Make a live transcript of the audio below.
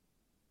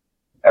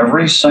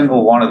every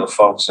single one of the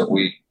folks that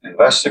we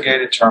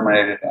investigated,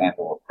 terminated, and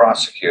or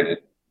prosecuted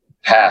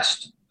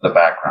passed the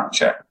background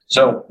check.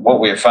 So what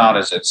we have found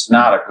is it's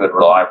not a good,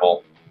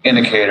 reliable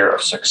indicator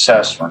of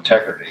success or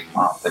integrity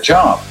on the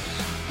job.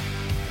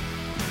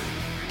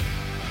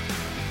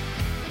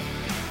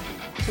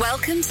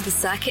 Welcome to the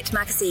Circuit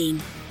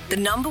Magazine, the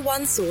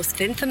 #1 source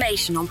of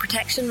information on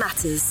protection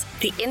matters,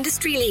 the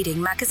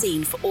industry-leading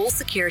magazine for all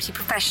security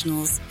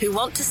professionals who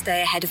want to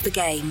stay ahead of the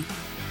game.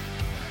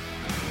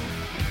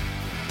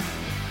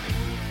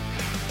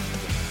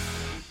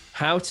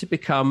 How to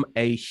become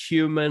a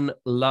human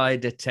lie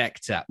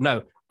detector.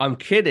 No, I'm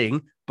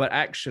kidding, but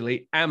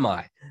actually, am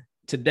I?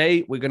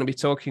 Today, we're going to be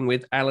talking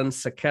with Alan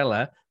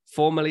Saquella,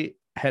 formerly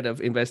head of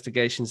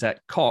investigations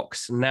at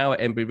Cox, now at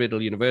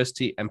Embry-Riddle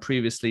University, and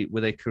previously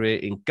with a career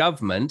in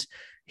government.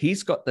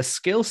 He's got the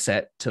skill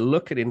set to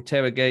look at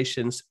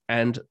interrogations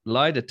and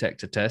lie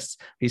detector tests.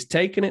 He's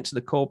taken it to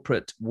the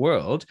corporate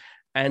world.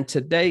 And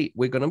today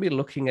we're going to be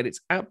looking at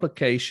its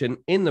application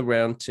in the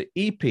round to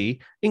EP,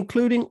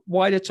 including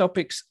wider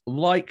topics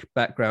like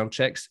background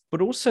checks,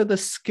 but also the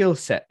skill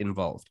set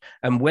involved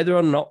and whether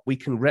or not we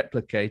can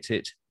replicate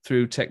it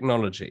through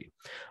technology.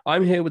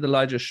 I'm here with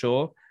Elijah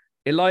Shaw.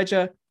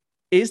 Elijah,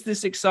 is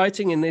this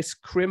exciting in this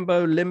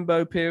crimbo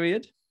limbo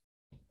period?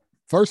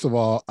 First of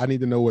all, I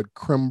need to know what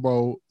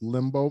crimbo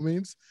limbo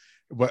means,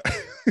 but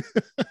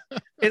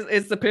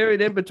it's the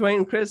period in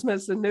between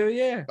Christmas and New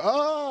Year.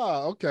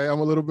 Oh, okay. I'm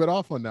a little bit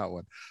off on that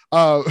one.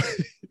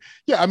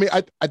 Yeah, I mean,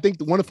 I think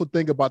the wonderful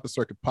thing about the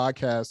Circuit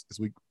podcast is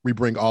we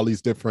bring all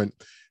these different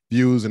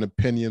views and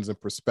opinions and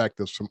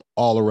perspectives from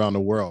all around the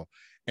world.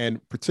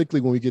 And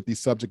particularly when we get these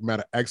subject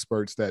matter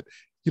experts that,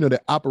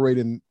 that operate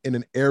in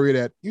an area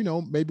that,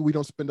 maybe we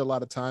don't spend a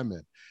lot of time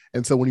in.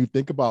 And so when you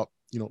think about,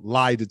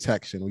 lie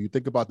detection, when you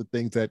think about the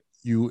things that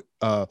you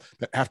that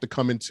have to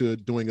come into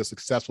doing a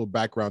successful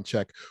background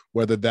check,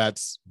 whether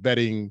that's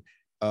vetting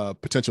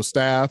potential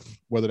staff,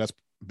 whether that's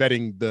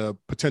vetting the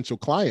potential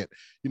client,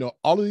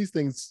 all of these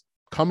things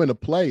come into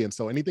play. And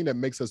so anything that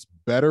makes us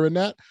better in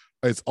that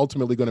is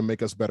ultimately going to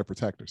make us better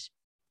protectors.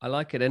 I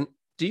like it. And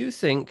do you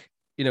think,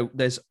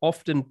 there's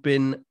often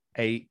been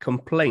a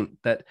complaint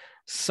that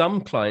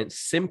some clients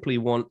simply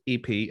want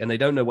EP and they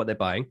don't know what they're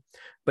buying,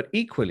 but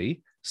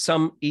equally,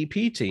 some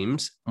EP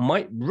teams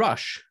might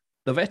rush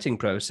the vetting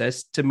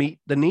process to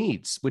meet the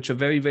needs, which are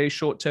very, very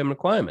short-term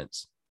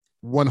requirements.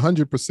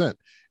 100%.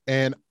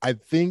 And I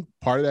think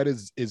part of that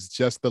is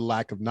just the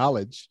lack of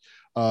knowledge.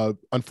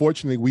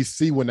 Unfortunately, we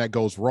see when that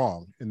goes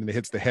wrong and then it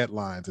hits the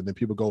headlines and then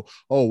people go,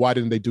 oh, why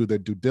didn't they do their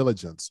due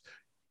diligence?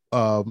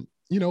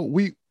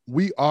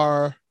 We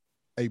are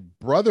a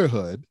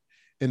brotherhood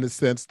in the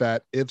sense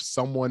that if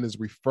someone is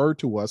referred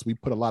to us, we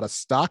put a lot of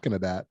stock into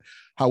that.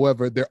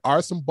 However, there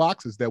are some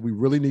boxes that we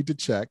really need to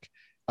check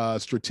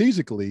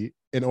strategically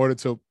in order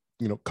to,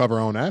 cover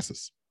our own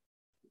asses.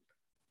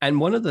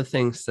 And one of the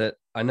things that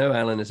I know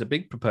Alan is a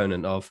big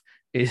proponent of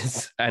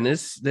is, and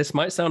this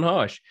might sound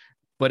harsh,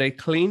 but a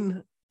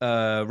clean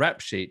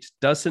rap sheet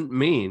doesn't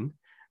mean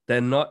they're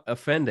not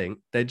offending.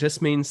 That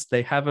just means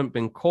they haven't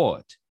been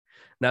caught.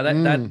 Now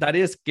that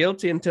is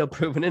guilty until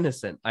proven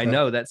innocent. I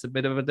know that's a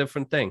bit of a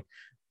different thing.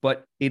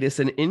 But it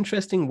is an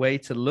interesting way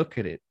to look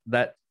at it,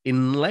 that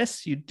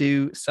unless you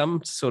do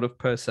some sort of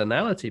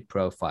personality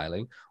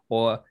profiling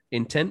or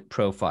intent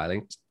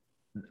profiling,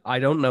 I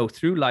don't know,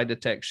 through lie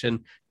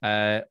detection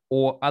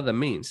or other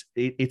means,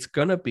 it's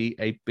going to be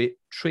a bit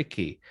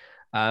tricky.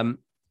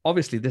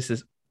 Obviously, this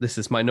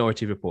is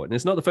Minority Report. And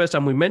it's not the first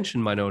time we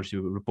mentioned Minority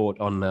Report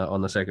on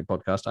the Circuit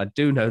podcast. I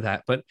do know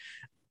that. But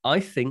I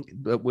think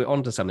that we're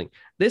onto something.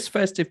 This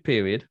festive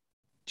period,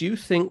 do you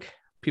think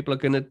people are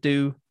going to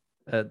do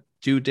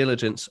due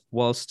diligence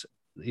whilst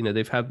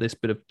they've had this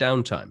bit of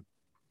downtime?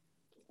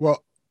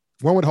 Well,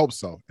 one would hope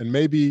so. And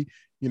maybe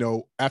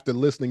after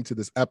listening to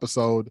this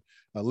episode,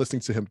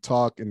 listening to him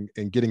talk and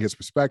getting his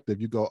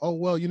perspective, you go, oh,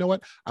 well, you know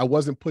what? I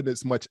wasn't putting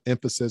as much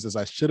emphasis as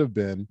I should have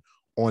been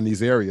on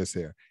these areas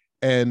here.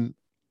 And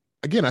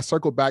again, I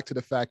circle back to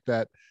the fact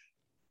that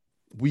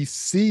we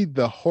see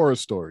the horror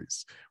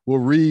stories. We'll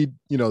read,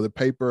 the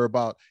paper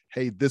about,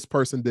 hey, this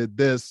person did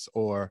this,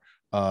 or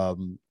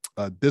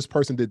this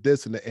person did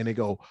this, and they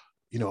go,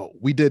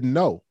 we didn't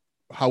know.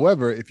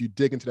 However, if you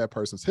dig into that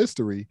person's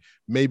history,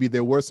 maybe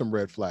there were some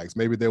red flags.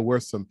 Maybe there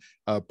were some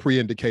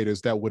pre-indicators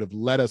that would have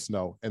let us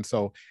know. And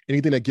so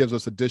anything that gives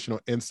us additional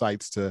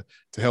insights to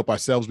help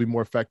ourselves be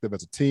more effective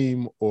as a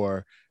team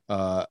or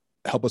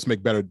help us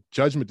make better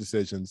judgment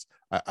decisions,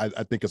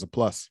 I think is a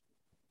plus.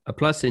 A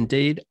plus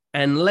indeed.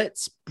 And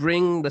let's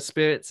bring the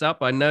spirits up.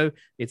 I know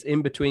it's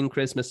in between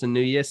Christmas and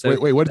New Year. So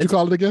wait, what did you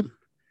call it again?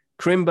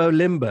 Crimbo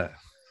limbo.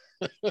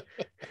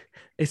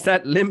 It's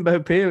that limbo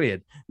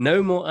period.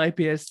 No more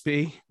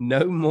IPSP,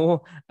 no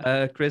more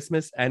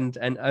Christmas, and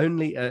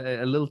only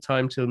a little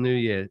time till New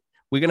Year.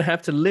 We're going to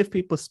have to lift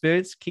people's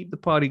spirits, keep the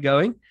party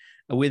going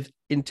with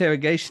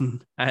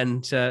interrogation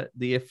and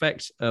the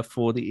effect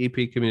for the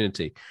EP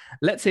community.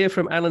 Let's hear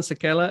from Alan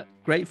Saquella,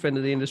 great friend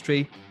of the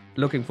industry.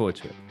 Looking forward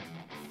to it.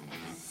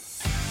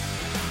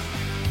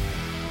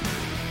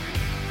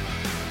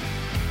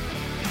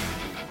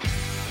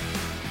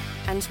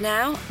 And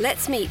now,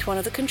 let's meet one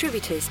of the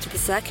contributors to the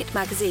Circuit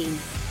magazine.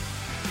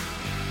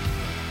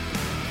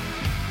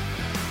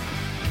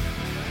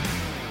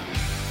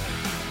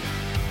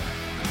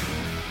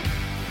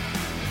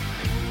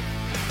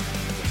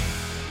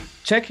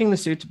 Checking the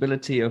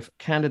suitability of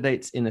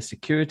candidates in the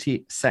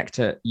security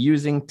sector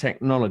using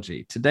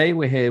technology. Today,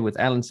 we're here with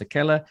Alan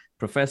Saquella,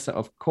 Professor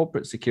of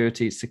Corporate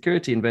Security,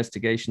 Security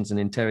Investigations and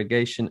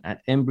Interrogation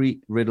at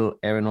Embry-Riddle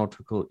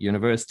Aeronautical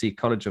University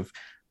College of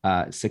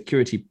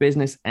Security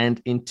Business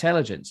and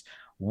Intelligence.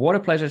 What a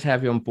pleasure to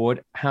have you on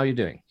board. How are you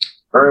doing?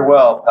 Very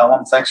well,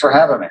 Alan. Thanks for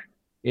having me.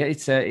 Yeah,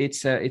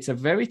 it's a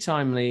very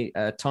timely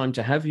time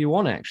to have you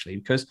on, actually,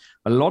 because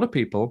a lot of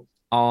people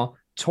are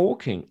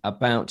talking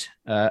about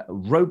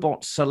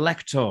robot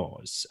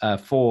selectors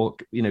for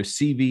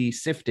CV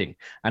sifting,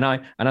 and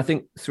I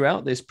think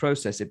throughout this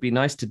process it'd be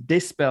nice to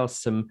dispel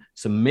some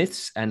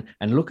myths and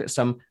look at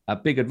some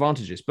big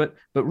advantages. But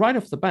right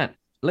off the bat,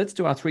 let's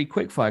do our 3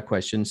 quickfire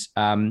questions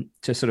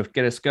to sort of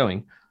get us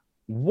going.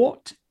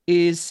 What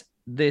is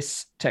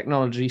this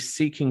technology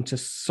seeking to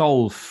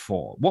solve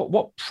for?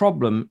 What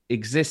problem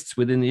exists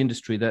within the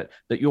industry that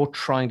you're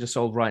trying to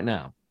solve right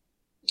now?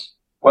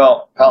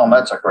 Well, Pelham,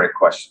 that's a great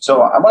question.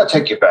 So I'm going to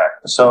take you back.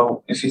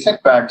 So if you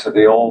think back to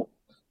the old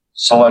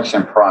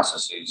selection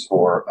processes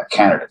for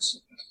candidates,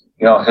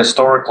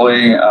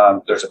 historically,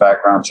 there's a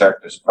background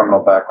check, there's a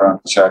criminal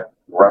background check,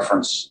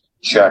 reference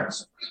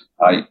checks,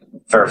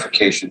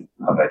 verification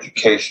of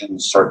education,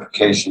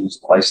 certifications,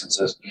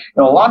 licenses.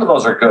 A lot of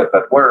those are good,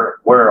 but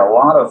where a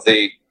lot of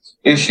the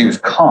issues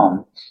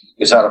come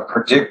is out of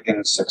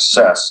predicting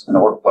success in the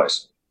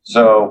workplace.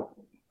 So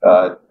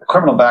the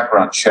criminal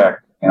background check,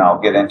 and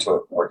I'll get into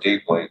it more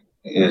deeply,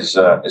 is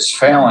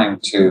failing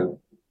to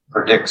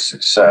predict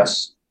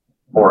success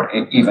or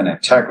even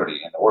integrity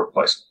in the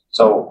workplace.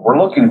 So we're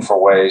looking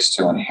for ways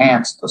to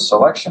enhance the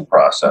selection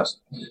process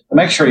to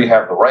make sure you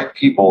have the right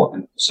people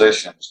in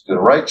positions to do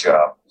the right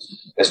job,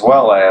 as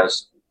well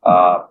as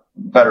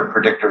better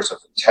predictors of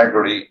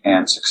integrity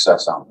and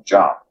success on the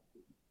job.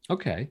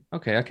 Okay,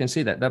 I can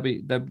see that.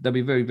 That'd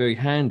be very, very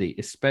handy,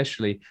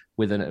 especially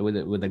with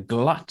a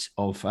glut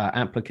of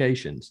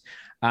applications.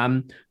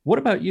 What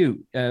about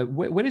you?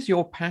 Where does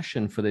your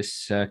passion for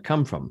this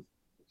come from?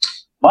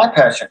 My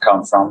passion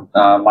comes from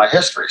my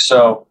history.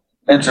 So,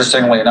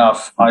 interestingly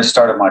enough, I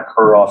started my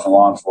career off in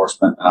law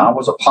enforcement, and I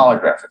was a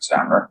polygraph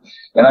examiner,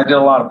 and I did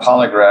a lot of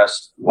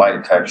polygraphs, lie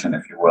detection,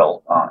 if you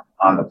will,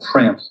 on the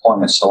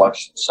pre-employment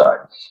selection side.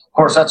 Of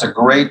course, that's a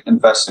great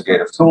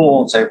investigative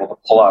tool. It's able to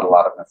pull out a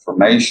lot of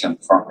information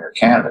from your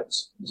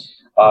candidates.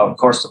 Of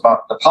course, the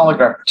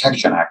Polygraph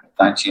Protection Act of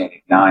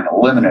 1989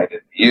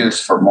 eliminated the use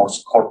for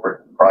most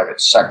corporate and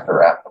private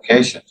sector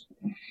applications.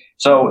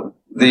 So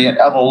the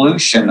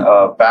evolution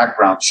of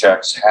background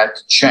checks had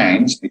to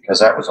change because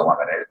that was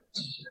eliminated.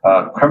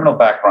 Criminal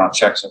background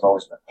checks have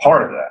always been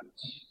part of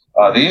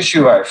that. The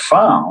issue I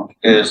found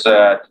is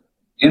that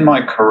in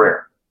my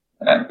career,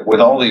 with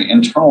all the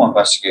internal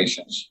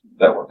investigations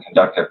that were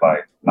conducted by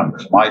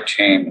members of my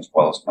team as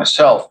well as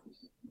myself,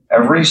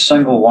 every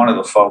single one of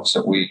the folks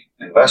that we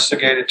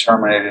investigated,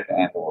 terminated,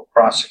 and or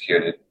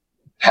prosecuted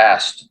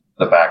passed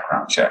the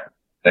background check.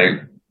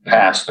 They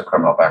passed the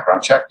criminal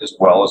background check as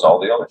well as all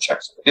the other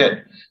checks that we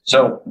did.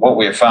 So what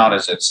we have found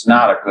is it's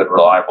not a good,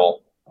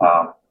 reliable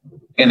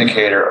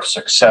indicator of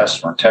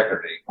success or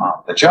integrity on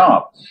the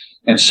job.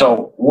 And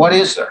so what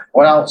is there?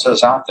 What else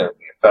is out there to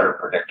be a better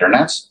predictor? And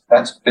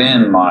that's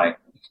been my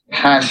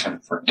passion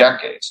for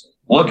decades,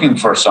 looking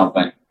for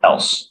something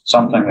else,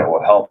 something that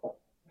will help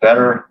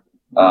better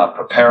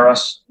prepare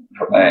us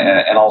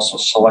and also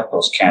select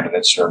those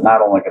candidates who are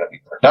not only going to be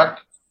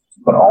productive,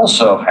 but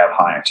also have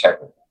high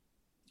integrity.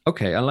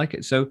 Okay, I like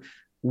it. So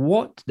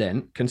what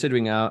then,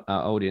 considering our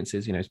audience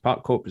is, it's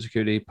part corporate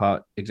security,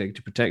 part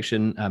executive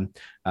protection,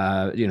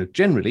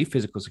 generally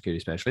physical security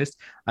specialists,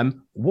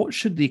 what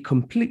should the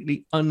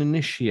completely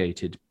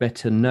uninitiated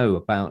better know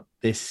about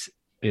this,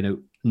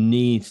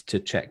 need to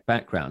check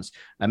backgrounds?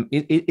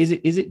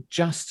 Is it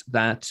just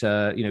that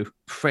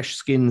fresh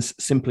skins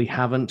simply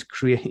haven't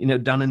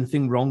done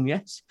anything wrong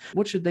yet?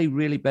 What should they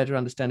really better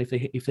understand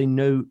if they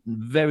know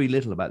very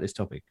little about this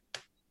topic?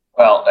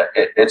 Well,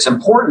 it's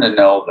important to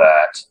know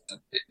that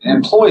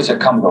employees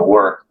that come to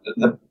work,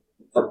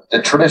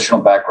 the traditional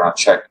background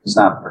check is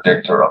not a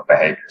predictor of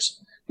behaviors.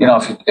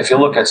 If you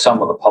look at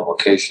some of the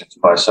publications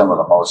by some of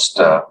the most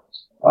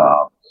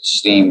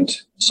esteemed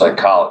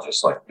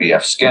psychologists like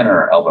B.F.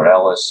 Skinner, Albert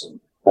Ellis, and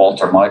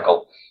Walter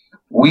Michael,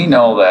 we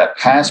know that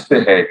past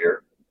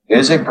behavior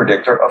is a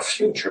predictor of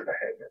future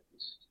behavior.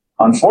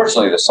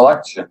 Unfortunately, the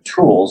selection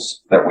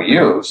tools that we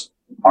use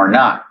are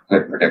not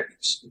good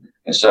predictors.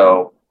 And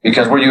so,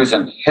 because we're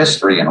using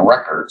history and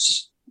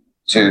records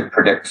to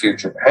predict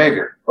future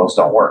behavior, those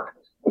don't work.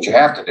 What you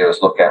have to do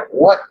is look at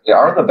what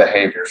are the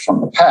behaviors from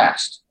the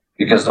past,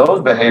 because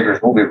those behaviors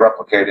will be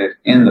replicated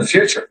in the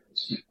future.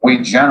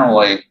 We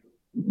generally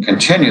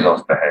continue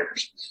those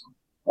behaviors.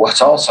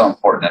 What's also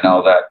important to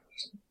know that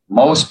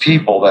most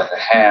people that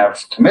have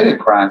committed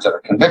crimes that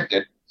are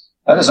convicted,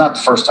 that is not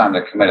the first time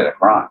they committed a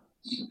crime.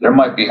 there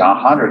might be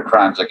 100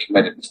 crimes they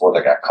committed before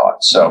they got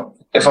caught. So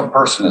if a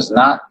person is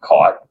not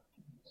caught,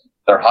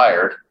 they're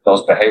hired,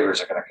 those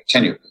behaviors are going to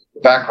continue. The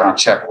background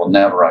check will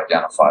never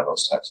identify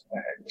those types of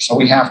behaviors. So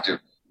we have to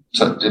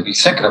be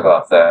thinking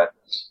about that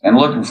and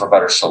looking for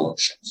better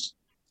solutions.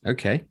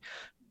 Okay.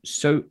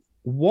 So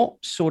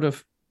what sort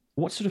of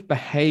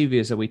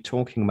behaviors are we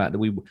talking about that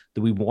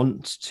we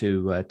want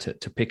to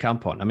pick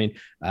up on? I mean,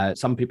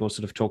 some people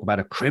sort of talk about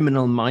a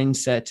criminal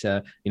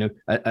mindset,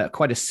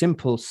 quite a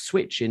simple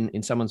switch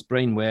in someone's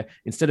brain where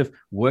instead of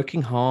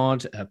working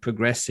hard,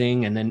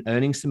 progressing, and then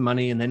earning some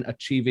money and then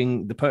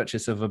achieving the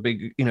purchase of a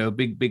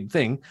big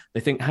thing, they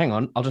think, hang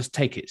on, I'll just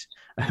take it.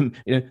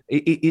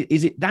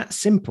 Is it that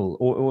simple,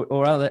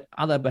 or are there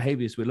other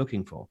behaviors we're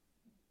looking for?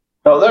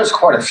 No, there's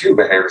quite a few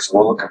behaviors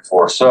we're looking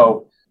for.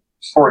 So,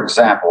 for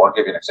example, I'll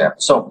give you an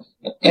example. So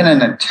in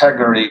an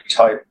integrity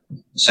type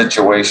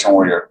situation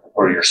where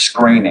you're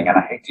screening, and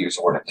I hate to use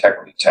the word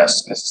integrity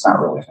test because it's not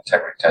really an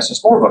integrity test,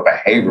 it's more of a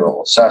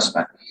behavioral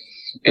assessment,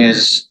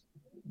 is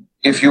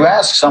if you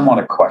ask someone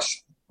a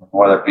question,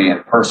 whether it be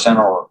in person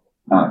or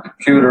on a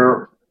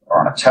computer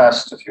or on a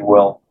test, if you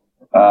will,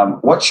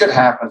 what should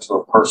happen to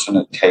a person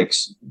that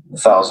takes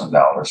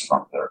 $1,000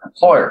 from their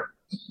employer?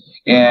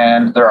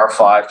 And there are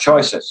 5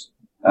 choices.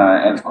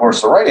 And of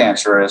course, the right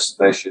answer is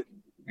they should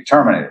be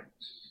terminated,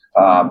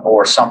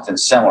 or something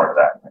similar to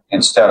that.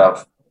 Instead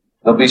of,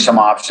 there'll be some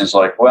options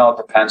like, well,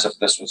 it depends if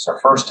this was their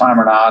first time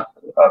or not.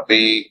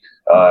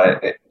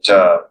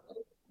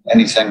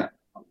 Anything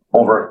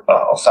over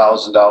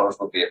 $1,000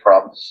 would be a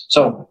problem.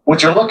 So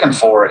what you're looking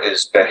for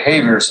is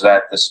behaviors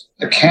that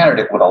the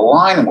candidate would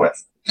align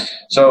with.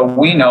 So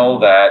we know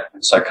that,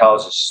 and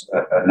psychologists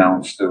have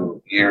known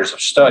through years of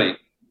study,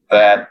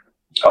 that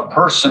a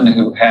person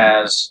who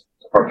has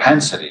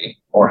propensity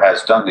or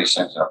has done these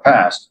things in the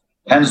past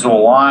tends to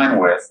align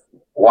with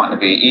wanting to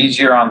be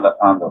easier on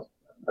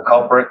the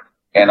culprit,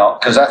 and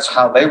because that's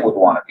how they would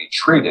want to be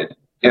treated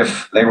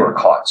if they were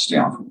caught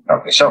stealing from the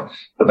company. So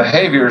the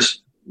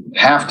behaviors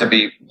have to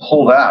be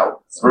pulled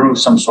out through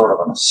some sort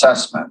of an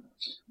assessment,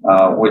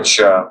 which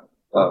that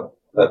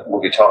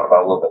we'll be talking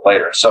about a little bit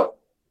later. So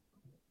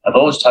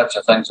those types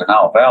of things are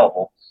now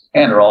available,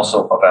 and are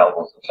also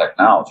available through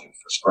technology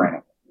for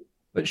screening.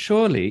 But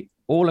surely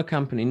all a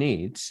company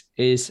needs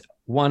is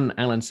one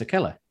Alan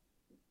Saquella.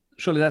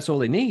 Surely that's all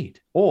they need.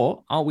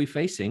 Or are we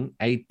facing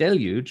a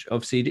deluge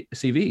of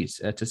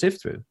CVs to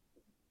sift through?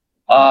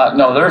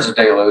 No, there's a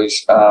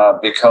deluge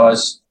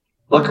because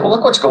look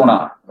what's going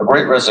on. The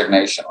Great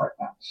Resignation right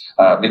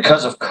now.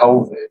 Because of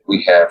COVID,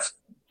 we have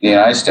the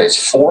United States,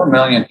 4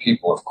 million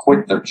people have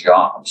quit their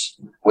jobs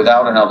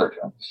without another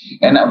job.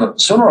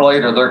 And sooner or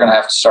later, they're going to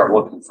have to start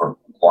looking for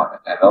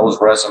employment. And those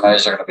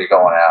resumes are going to be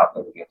going out.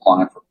 They're going to be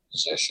applying for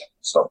positions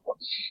and so forth.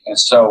 And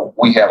so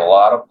we have a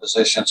lot of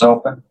positions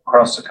open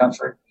across the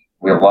country.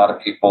 We have a lot of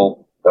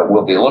people that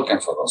will be looking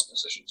for those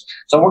positions.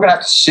 So we're going to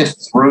have to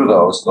sift through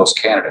those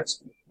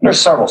candidates.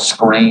 There's several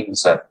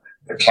screens that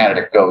the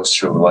candidate goes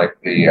through, like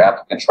the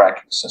applicant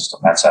tracking system.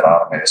 That's that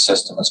automated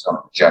system that's going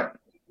to reject,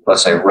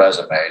 let's say,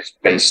 resumes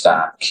based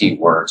on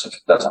keywords if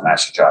it doesn't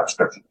match the job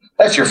description.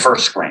 That's your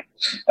first screen.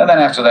 And then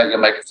after that, you'll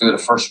make it through the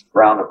first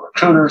round of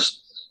recruiters.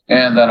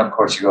 And then, of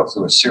course, you go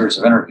through a series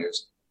of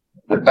interviews.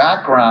 The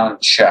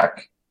background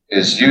check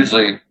is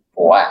usually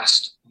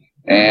last.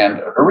 And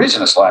the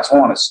reason it's last,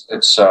 one, it's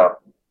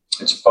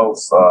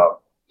both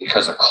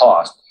because of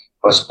cost,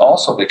 but it's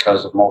also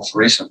because of most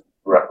recent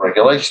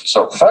regulation.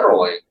 So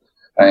federally,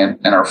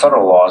 and our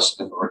federal laws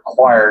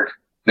required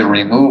the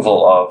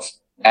removal of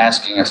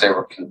asking if they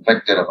were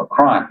convicted of a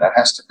crime. That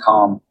has to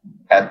come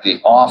at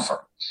the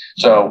offer.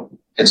 So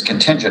it's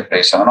contingent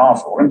based on an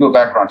offer. We're going to do a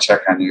background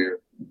check on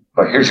you,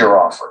 but here's your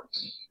offer.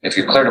 If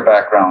you clear the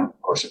background,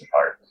 of course, you'll be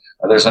hired.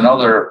 There's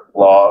another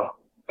law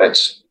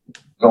that's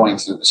going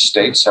through the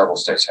states. Several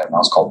states have now.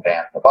 It's called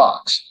ban the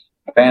box.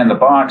 Ban the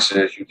box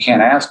is you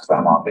can't ask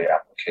them on the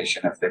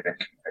application if they've been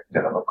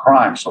convicted of a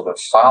crime. So they're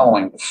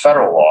following the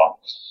federal law,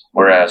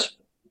 whereas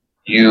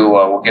you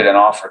will get an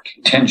offer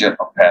contingent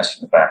on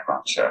passing the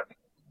background check.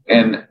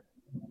 And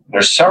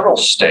there's several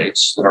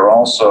states that are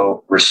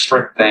also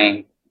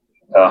restricting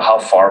how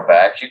far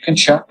back you can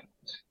check,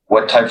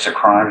 what types of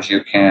crimes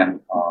you can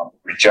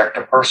reject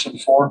a person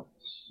for.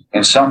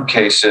 In some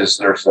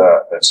cases, in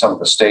some of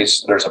the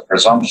states, there's a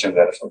presumption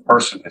that if a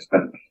person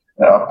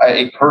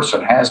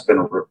has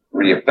been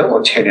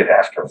rehabilitated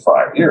after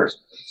 5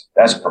 years,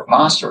 that's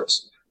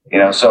preposterous.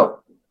 So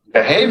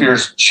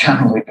behaviors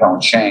generally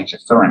don't change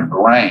if they're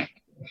ingrained.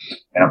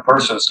 And a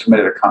person has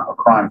committed a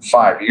crime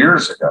 5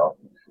 years ago,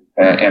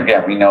 and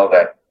again, we know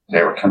that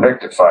they were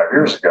convicted 5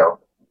 years ago.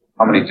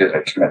 How many did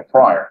they commit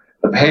prior?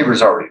 The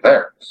behavior's already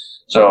there.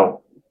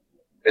 So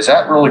is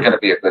that really going to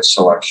be a good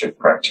selection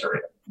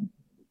criteria?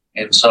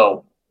 And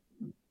so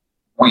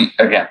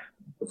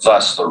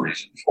thus the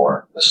reason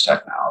for this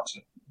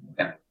technology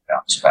and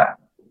bounce back.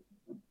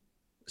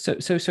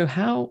 So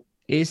how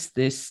is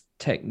this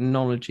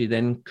technology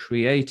then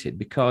created?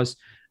 Because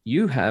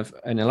you have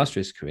an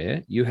illustrious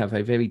career, you have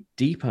a very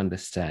deep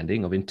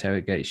understanding of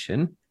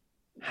interrogation.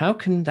 How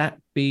can that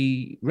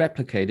be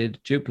replicated,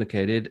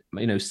 duplicated,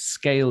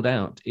 scaled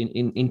out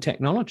in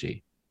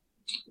technology?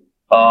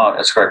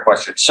 That's a great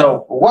question.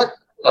 So what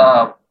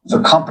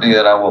the company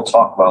that I will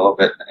talk about a little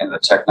bit in the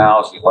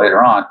technology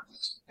later on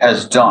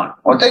has done,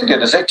 what they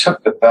did is they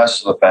took the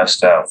best of the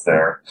best out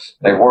there.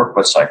 They worked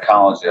with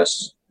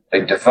psychologists.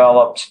 They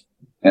developed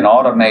an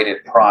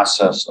automated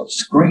process of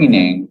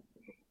screening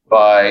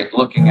by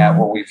looking at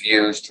what we've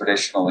used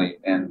traditionally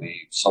in the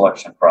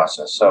selection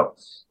process. So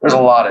there's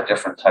a lot of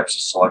different types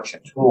of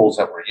selection tools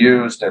that were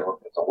used. They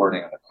looked at the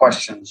wording of the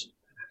questions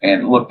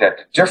and looked at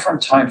the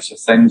different types of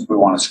things we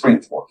want to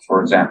screen for.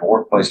 For example,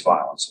 workplace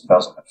violence,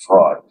 embezzlement,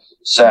 fraud,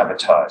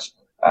 sabotage,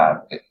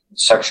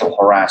 sexual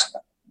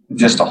harassment,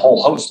 just a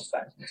whole host of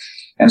things.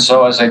 And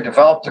so as they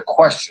developed the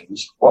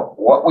questions,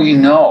 what we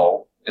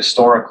know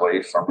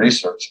historically from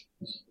research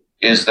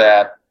is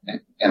that,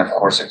 and of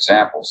course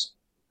examples,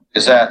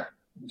 is that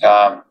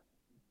the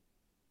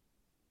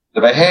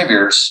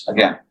behaviors,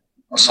 again,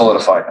 are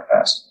solidified in the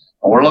past.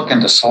 And we're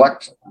looking to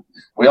select for them.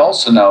 We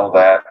also know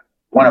that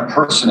when a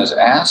person is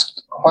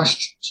asked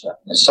questions,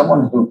 as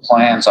someone who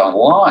plans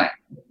online,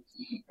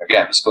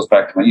 again, this goes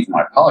back to even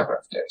my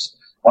polygraph days,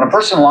 when a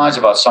person lies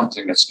about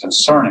something that's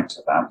concerning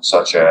to them,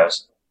 such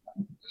as,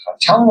 if I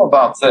tell them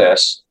about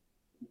this,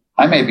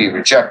 I may be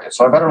rejected,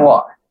 so I better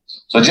lie.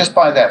 So just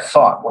by that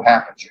thought, what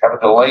happens? You have a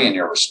delay in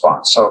your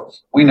response. So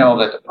we know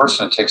that the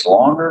person that takes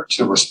longer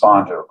to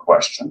respond to a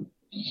question,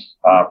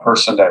 a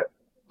person that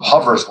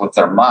hovers with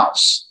their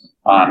mouse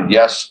on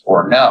yes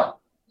or no,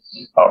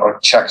 or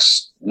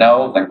checks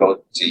no, then goes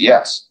to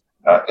yes,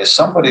 is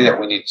somebody that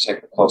we need to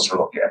take a closer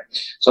look at.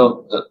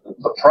 So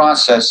the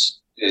process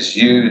is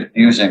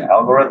using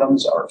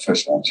algorithms,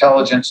 artificial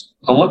intelligence,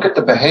 to look at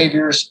the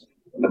behaviors,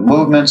 the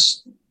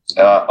movements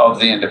of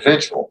the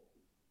individual.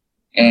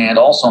 And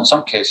also, in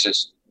some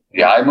cases,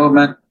 the eye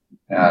movement,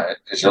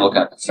 because you're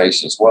looking at the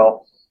face as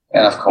well.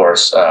 And of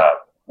course,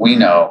 we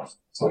know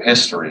through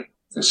history,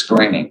 through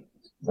screening,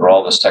 through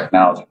all this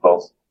technology,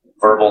 both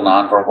verbal,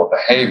 nonverbal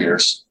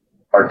behaviors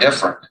are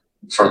different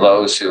for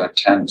those who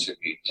intend to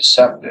be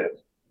deceptive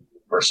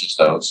versus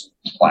those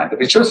who plan to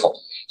be truthful.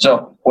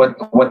 So what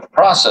the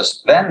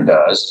process then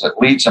does is it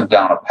leads them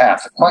down a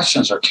path. The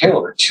questions are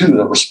tailored to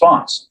the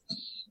response.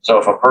 So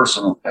if a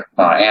person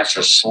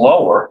answers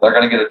slower, they're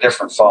going to get a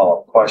different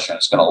follow-up question.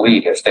 It's going to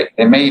lead, if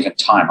they may even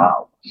time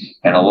out,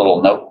 and a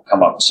little note will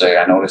come up and say,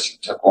 I noticed you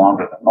took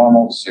longer than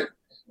normal to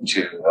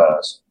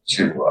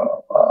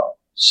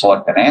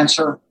select an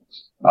answer.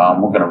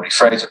 We're going to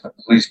rephrase it, but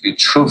please be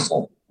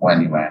truthful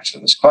when you answer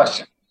this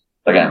question.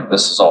 Again,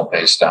 this is all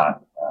based on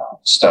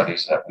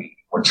studies that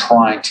we're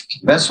trying to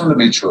convince them to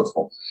be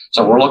truthful.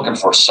 So we're looking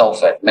for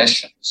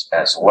self-admissions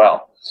as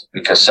well,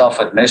 because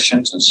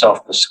self-admissions and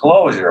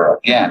self-disclosure,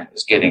 again,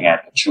 is getting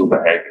at the true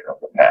behavior of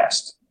the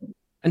past.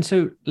 And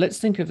so let's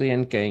think of the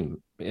end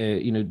game,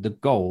 the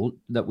goal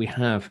that we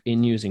have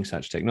in using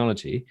such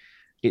technology.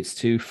 It's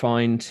to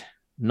find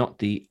not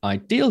the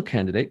ideal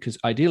candidate, because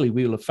ideally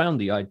we will have found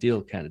the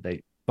ideal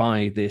candidate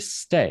by this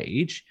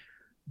stage,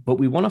 but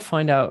we want to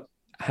find out,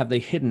 have they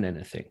hidden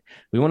anything?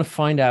 We want to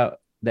find out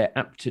their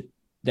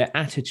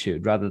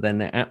attitude rather than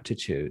their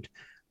aptitude.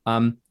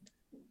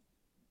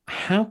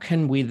 How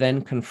can we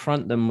then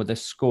confront them with a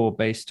score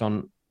based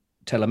on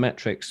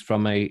telemetrics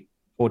from a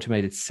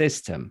automated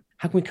system?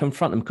 How can we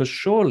confront them? Because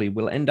surely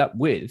we'll end up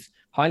with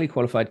highly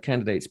qualified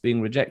candidates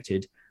being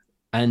rejected,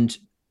 and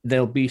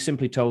they'll be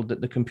simply told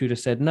that the computer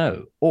said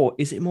no. Or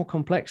is it more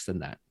complex than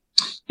that?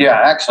 Yeah,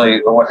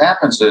 actually, what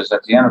happens is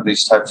at the end of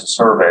these types of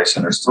surveys,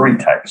 and there's three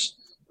types.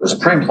 There's a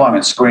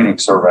pre-employment screening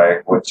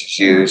survey, which is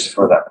used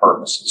for that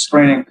purpose of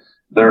screening.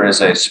 There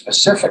is a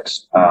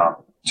specifics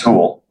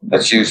tool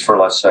that's used for,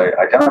 let's say,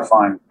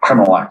 identifying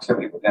criminal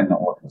activity within the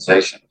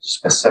organization,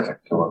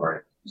 specific to a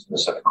very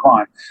specific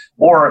crime.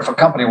 Or if a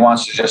company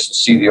wants to just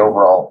see the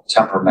overall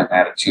temperament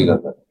attitude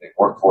of the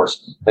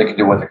workforce, they can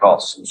do what they call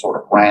some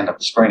sort of random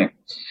screening.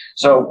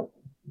 So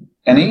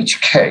in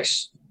each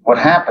case, what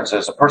happens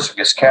is a person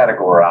gets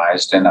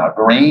categorized in a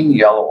green,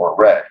 yellow, or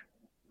red,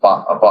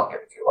 a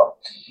bucket, if you will.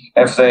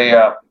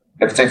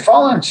 If they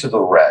fall into the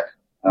red,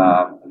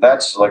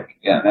 that's like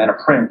in a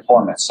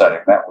pre-employment setting,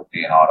 that would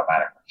be an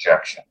automatic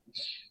rejection.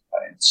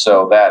 And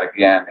so that,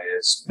 again,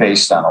 is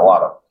based on a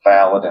lot of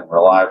valid and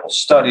reliable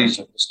studies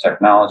of this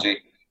technology.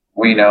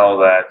 We know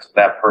that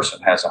that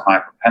person has a high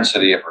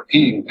propensity of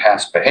repeating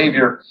past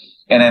behavior.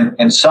 And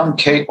in some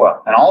case,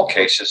 well, in all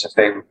cases,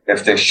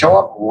 if they show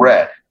up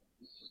red,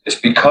 it's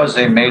because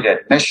they made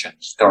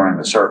admissions during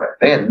the survey.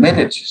 They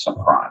admitted to some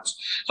crimes.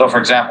 So, for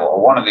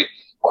example, one of the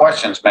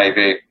questions may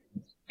be,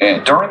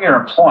 during your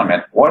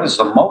employment, what is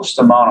the most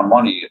amount of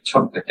money you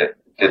took that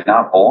did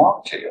not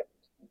belong to you?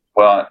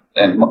 Well,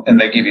 and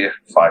they give you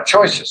 5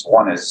 choices.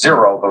 One is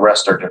 0, the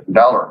rest are different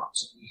dollar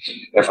amounts.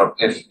 If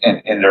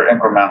in their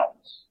incremental,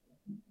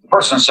 the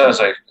person says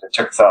they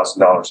took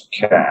 $1,000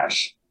 in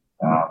cash,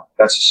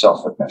 that's a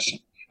self-admission.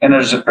 And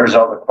there's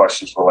other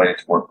questions related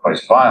to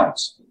workplace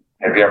violence.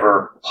 Have you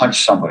ever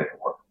punched somebody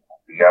at work?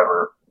 Have you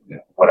ever,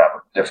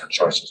 whatever, different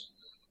choices.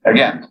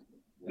 Again,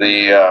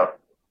 the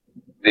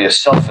the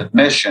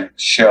self-admission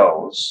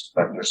shows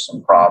that there's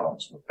some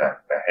problems with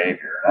that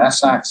behavior. And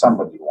that's not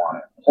somebody you want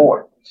to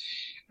employ.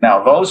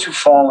 Now, those who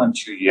fall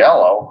into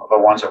yellow are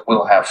the ones that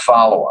will have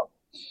follow-up.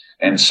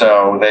 And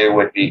so they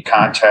would be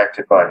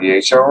contacted by the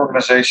HR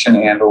organization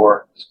and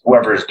or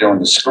whoever is doing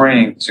the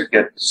screening to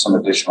get some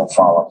additional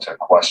follow-up to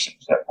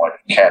questions that might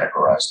have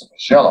categorized them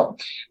as yellow.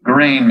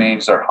 Green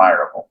means they're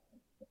hireable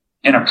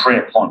in a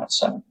pre-employment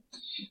setting.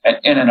 And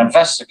in an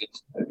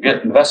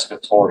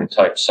investigatory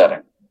type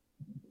setting,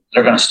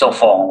 they're going to still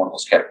fall in one of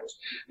those categories.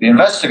 The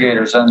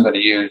investigators then going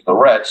to use the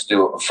reds to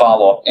do a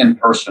follow-up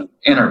in-person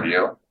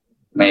interview,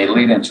 may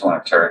lead into an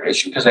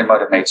interrogation because they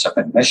might have made some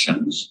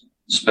admissions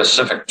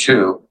specific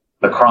to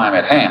the crime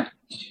at hand.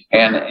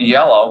 And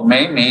yellow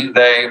may mean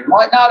they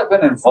might not have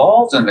been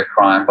involved in the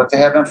crime, but they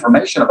have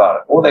information about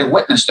it, or they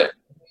witnessed it,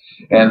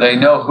 and they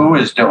know who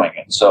is doing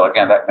it. So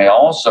again, that may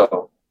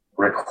also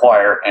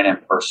require an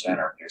in-person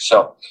interview.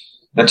 So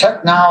the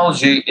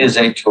technology is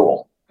a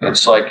tool.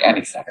 It's like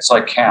anything. It's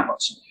like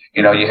cameras.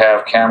 You know, you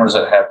have cameras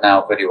that have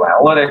now video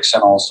analytics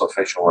and also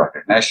facial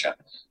recognition.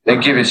 They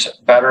give you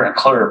a better and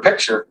clearer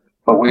picture,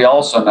 but we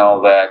also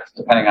know that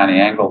depending on the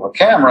angle of the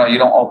camera, you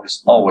don't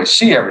always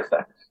see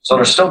everything. So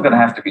there's still going to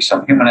have to be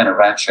some human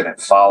intervention and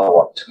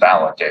follow-up to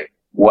validate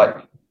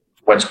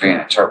what's being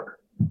interpreted.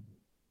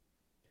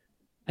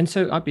 And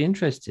so I'd be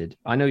interested.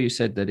 I know you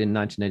said that in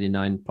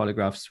 1989,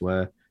 polygraphs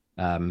were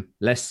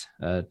less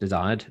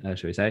desired,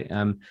 shall we say?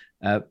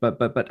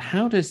 But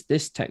how does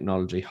this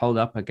technology hold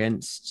up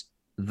against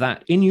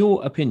that, in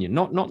your opinion?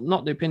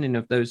 Not the opinion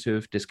of those who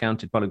have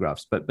discounted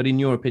polygraphs, but in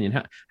your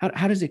opinion,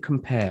 how does it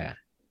compare?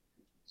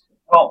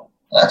 Well,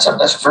 that's a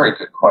very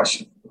good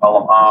question.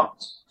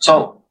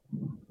 So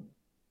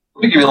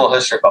let me give you a little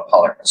history about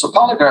polygraph. So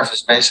polygraph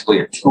is basically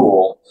a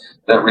tool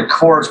that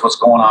records what's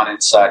going on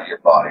inside your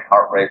body: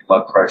 heart rate,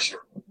 blood pressure,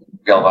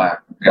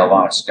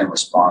 galvanic skin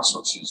response,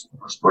 which is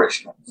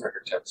respiration at the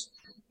fingertips,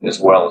 as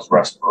well as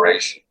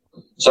respiration.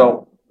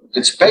 So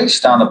it's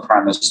based on the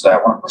premise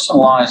that when a person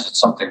lies at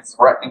something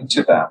threatening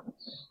to them,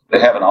 they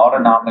have an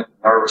autonomic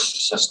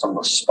nervous system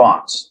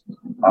response.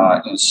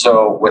 And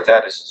so what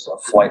that is a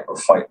flight or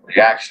fight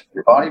reaction.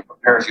 Your body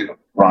prepares you to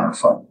run or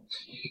fight.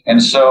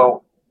 And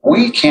so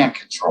we can't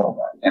control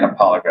that in a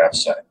polygraph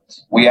setting.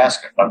 We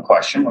ask a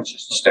question, which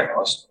is the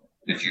stimulus: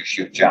 did you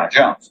shoot John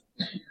Jones?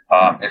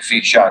 If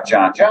he shot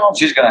John Jones,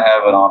 he's going to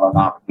have an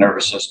autonomic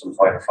nervous system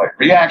fight or fight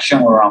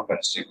reaction where I'm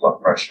going to see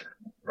blood pressure,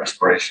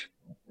 respiration,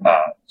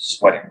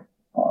 sweating,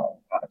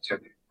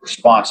 activity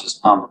responses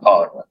on the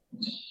polygraph.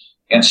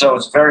 And so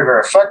it's very,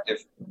 very effective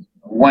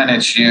when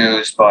it's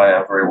used by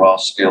a very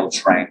well-skilled,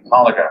 trained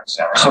polygraph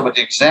examiner. So what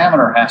the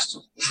examiner has to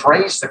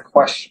phrase the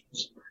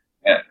questions.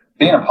 And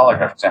being a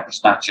polygraph examiner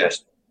is not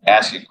just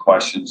asking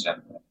questions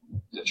and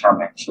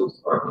determining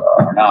truth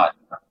or not.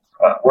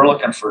 We're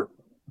looking for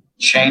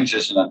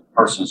changes in a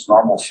person's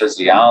normal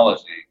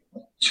physiology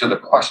to the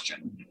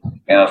question.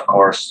 And of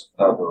course,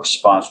 the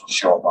response will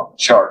show up on the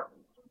chart.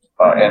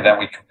 And then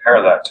we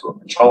compare that to a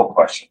control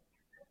question.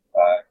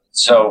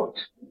 So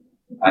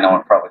I know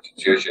I'm probably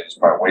confused you. It's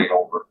probably way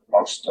over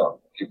most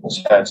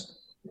people's heads.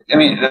 I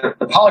mean, the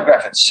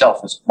polygraph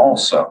itself is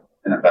also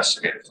an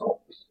investigative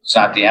tool. It's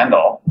not the end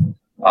all.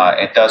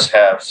 It does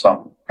have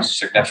some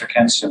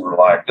significance and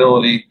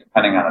reliability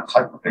depending on the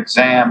type of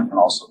exam and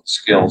also the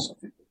skills of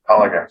the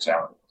polygraph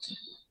examiner.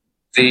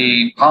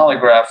 The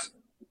polygraph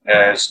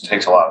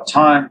takes a lot of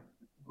time,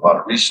 a lot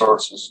of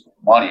resources,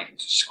 money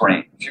to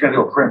screen. If you're going to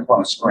do a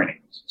pre-employment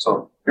screening,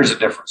 so here's the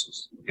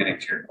differences getting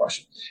to your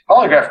question.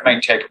 Polygraph may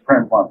take, a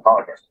pre-employment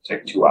polygraph can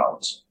take 2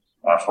 hours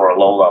for a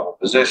low-level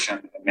position,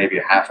 and maybe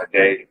a half a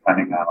day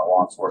depending on a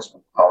law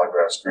enforcement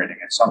polygraph screening.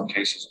 In some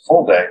cases, a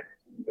full day.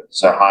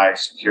 It's a high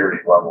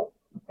security level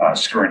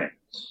screening.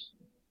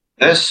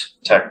 This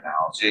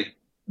technology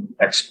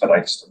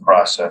expedites the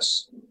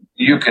process.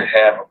 You could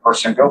have a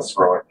person go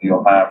through it.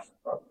 You'll have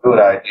a good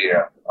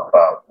idea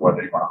about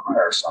whether you want to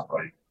hire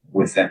somebody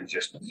within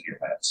just a few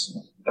minutes.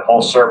 The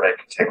whole survey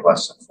can take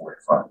less than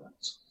 45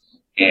 minutes.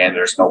 And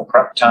there's no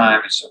prep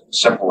time. It's as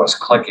simple as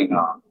clicking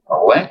on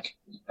a link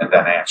and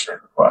then answering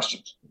the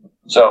questions.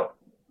 So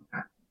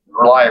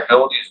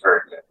reliability is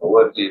very good.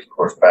 Validity, of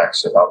course,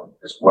 backs it up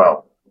as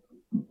well.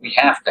 We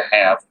have to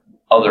have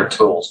other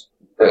tools.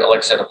 Like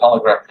I said, the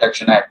Polygraph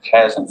Protection Act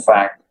has, in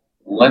fact,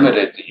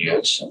 limited the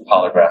use of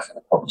polygraph in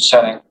a corporate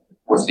setting,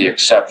 with the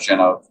exception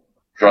of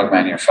drug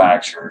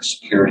manufacturers,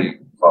 security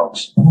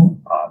folks.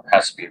 It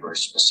has to be a very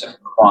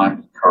specific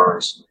crime that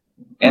occurs.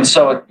 And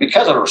so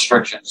because of the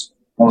restrictions,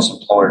 most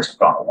employers have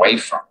gone away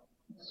from it.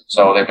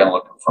 So they've been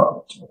looking for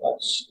other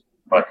tools.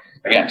 But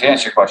again, to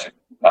answer your question,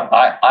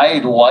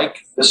 I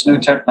like this new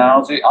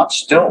technology. I'm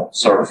still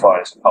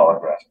certified as a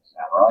polygraph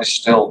examiner. I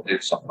still do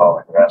some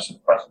polygraphs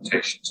and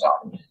presentations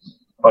on it.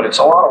 But it's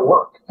a lot of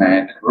work,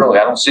 and really,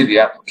 I don't see the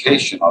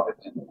application of it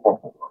in the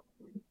corporate world.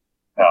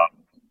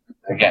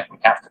 Again, we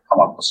have to come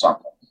up with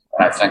something,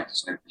 and I think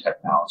this new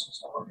technology is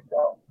the way to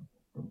go.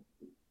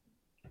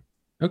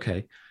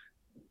 Okay.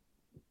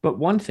 But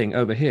one thing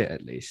over here,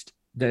 at least,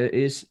 there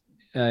is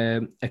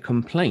a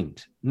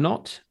complaint,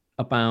 not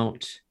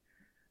about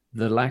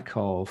the lack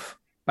of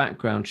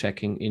background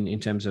checking in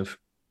terms of,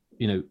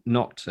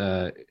 not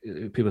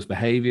people's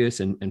behaviors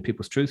and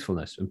people's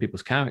truthfulness and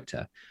people's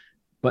character.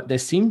 But there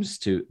seems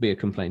to be a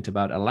complaint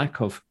about a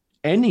lack of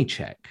any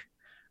check,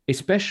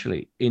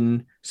 especially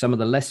in some of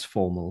the less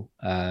formal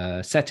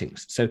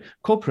settings. So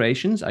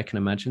corporations, I can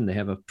imagine they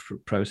have a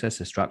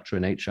process, a structure,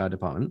 an HR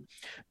department.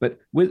 But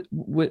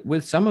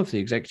with some of the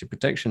executive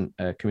protection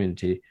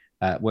community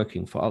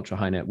working for ultra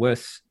high net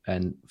worth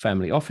and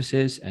family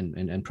offices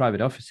and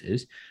private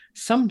offices,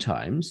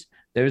 sometimes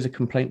there is a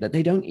complaint that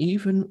they don't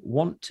even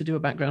want to do a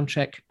background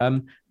check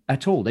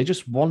at all. They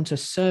just want a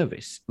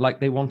service,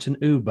 like they want an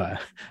Uber,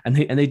 and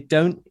they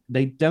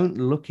don't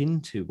look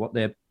into what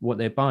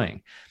they're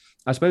buying.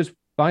 I suppose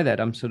by that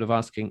I'm sort of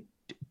asking,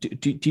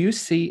 do you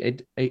see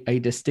a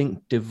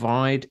distinct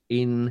divide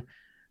in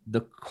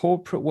the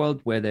corporate world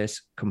where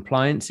there's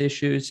compliance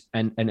issues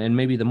and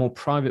maybe the more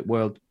private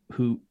world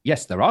who,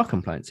 yes, there are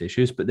compliance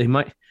issues, but they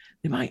might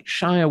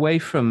shy away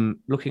from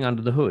looking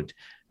under the hood?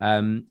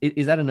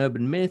 Is that an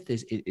urban myth?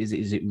 Is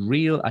it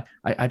real?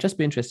 I'd just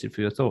be interested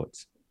for your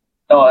thoughts.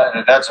 No,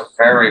 that's a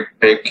very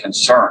big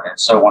concern. And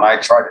so when I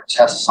tried to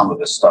test some of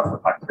this stuff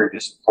with my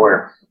previous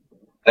employer,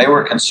 they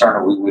were concerned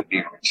that we would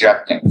be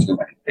rejecting too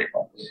many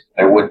people.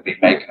 They wouldn't be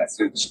making it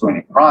through the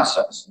screening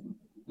process.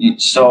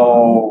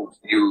 So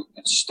you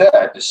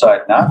instead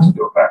decide not to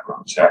do a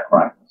background check,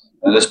 right?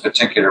 And this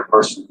particular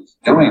person who's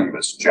doing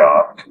this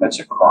job commits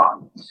a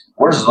crime.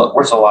 Where's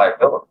the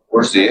liability?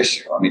 Where's the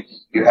issue? I mean,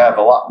 you have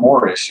a lot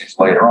more issues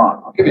later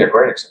on. I'll give you a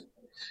great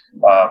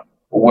example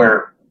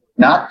where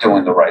not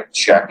doing the right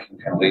check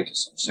can lead to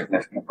some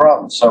significant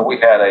problems. So we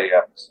had a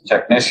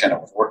technician that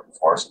was working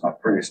for us in my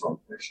previous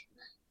organization.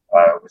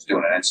 Was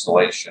doing an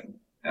installation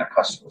in a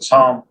customer's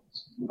home.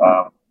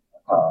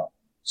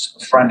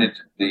 Befriended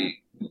the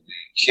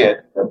kid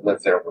that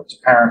lived there with his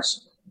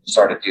parents.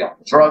 Started dealing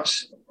with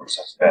drugs. Of course,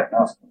 that's bad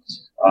enough.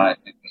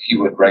 He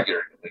would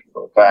regularly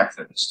go back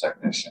to this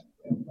technician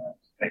and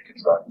make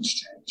a drug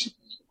exchange.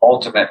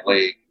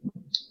 Ultimately,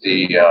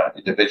 the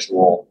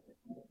individual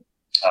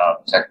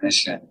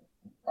technician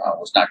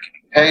was not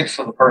getting paid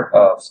for the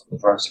drugs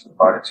he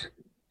provided to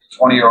the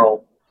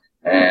 20-year-old,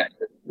 and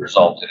it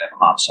resulted in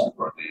homicide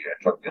where the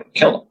drug dealer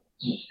killed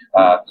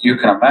him. You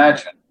can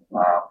imagine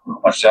how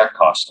much that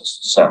cost us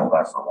to settle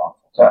that for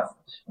wrongful death.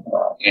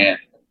 And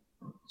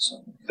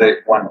so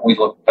when we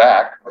look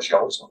back, which you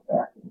always look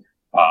back,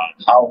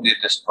 how did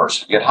this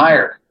person get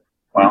hired?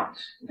 Well,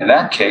 in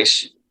that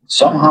case,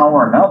 somehow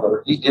or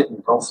another, he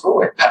didn't go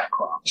through a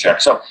background check.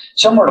 So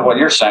similar to what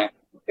you're saying,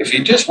 if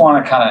you just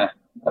want to kind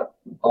of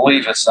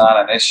believe it's not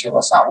an issue,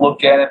 let's not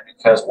look at it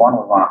because, one, we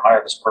want to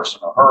hire this person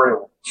in a hurry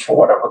for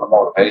whatever the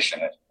motivation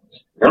is.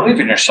 You're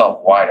leaving yourself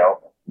wide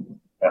open.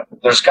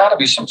 There's got to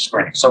be some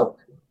screening. So,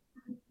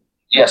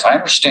 yes, I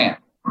understand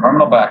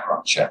criminal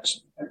background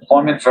checks,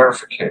 employment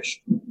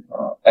verification,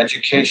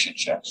 education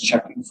checks,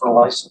 checking for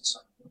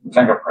licensing,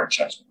 fingerprint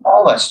checks.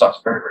 All that stuff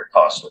is very, very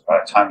costly by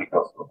the time you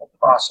go through the whole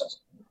process.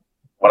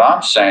 What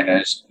I'm saying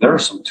is there are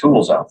some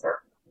tools out there,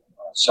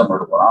 similar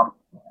to what I'm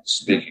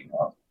speaking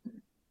of,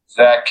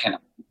 that can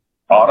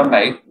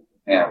automate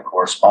and, of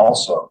course,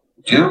 also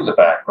do the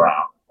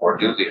background or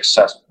do the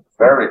assessment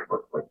very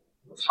quickly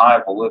with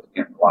high validity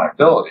and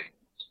reliability,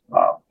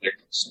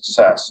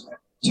 success and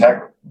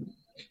integrity.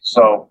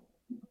 So,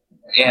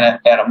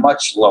 at a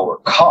much lower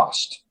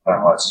cost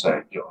than, let's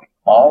say, doing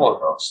all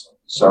of those things.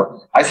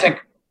 So I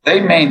think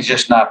they may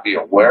just not be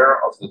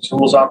aware of the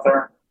tools out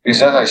there,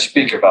 because as I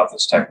speak about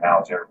this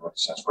technology, everybody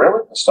says,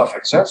 really? This stuff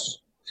exists?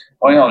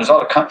 Well, there's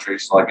other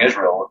countries like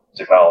Israel that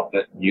develop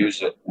it and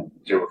use it and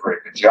do a very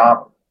good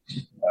job.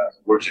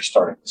 We're just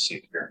starting to see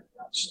it here in the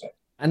United States.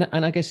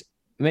 And I guess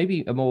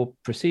maybe a more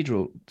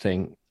procedural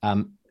thing.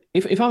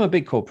 If I'm a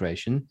big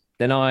corporation,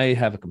 then I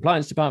have a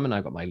compliance department,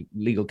 I've got my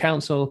legal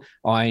counsel,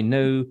 I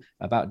know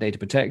about data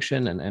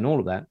protection and all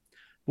of that.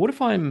 What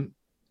if I'm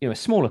a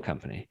smaller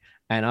company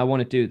and I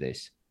want to do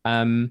this?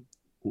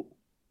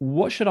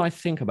 What should I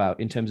think about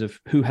in terms of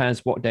who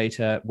has what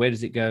data? Where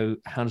does it go?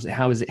 How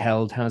is it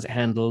held? How is it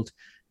handled?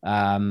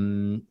 I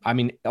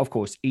mean, of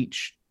course,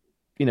 each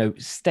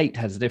state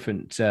has a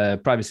different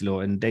privacy law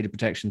and data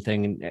protection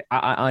thing, and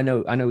I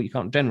know you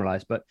can't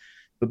generalize, but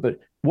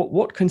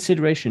what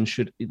consideration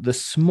should the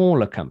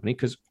smaller company?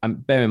 Because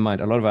bear in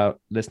mind, a lot of our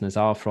listeners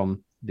are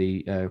from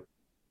the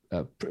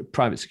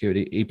private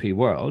security EP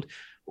world.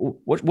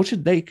 What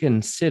should they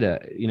consider?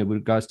 With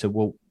regards to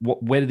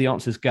where do the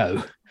answers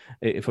go?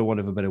 If for want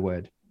of a better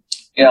word.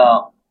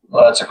 Yeah,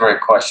 well, that's a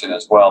great question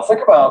as well.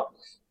 Think about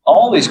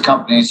all these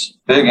companies,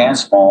 big and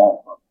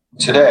small,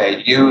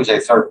 today use a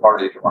third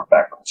party to run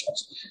background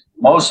checks.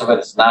 Most of it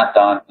is not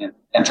done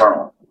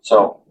internally.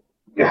 So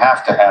you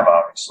have to have,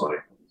 obviously,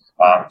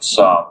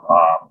 some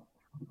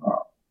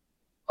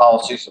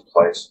policies in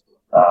place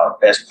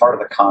as part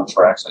of the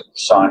contracts that you're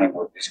signing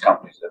with these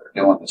companies that are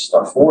doing this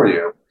stuff for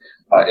you.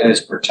 It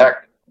is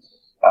protected.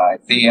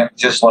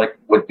 Just like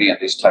would be in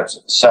these types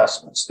of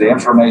assessments, the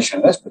information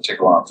in this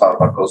particular one I'm talking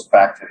about goes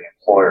back to the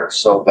employer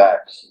so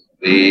that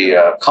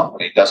the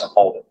company doesn't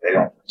hold it. They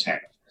don't retain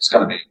it. It's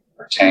going to be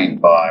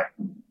retained by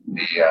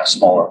the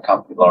smaller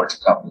company, larger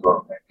company, whoever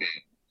it may be.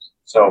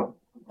 So,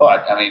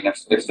 but I mean,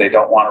 if they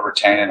don't want to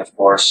retain it, of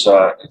course,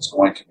 it's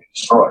going to be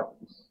destroyed.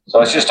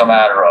 So it's just a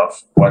matter of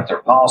what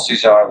their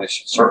policies are. They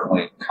should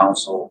certainly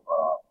counsel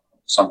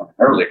someone in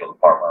their legal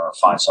department or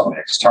find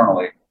somebody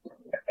externally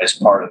as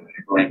part of the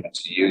agreement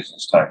to use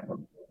this type of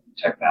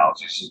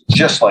technologies.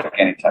 Just like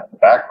any type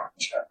of background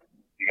check,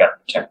 you got to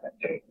protect that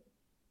data.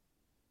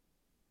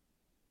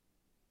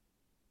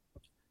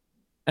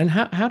 And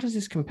how does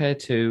this compare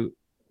to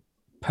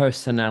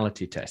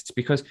personality tests?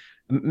 Because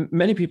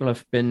many people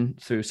have been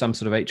through some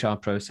sort of HR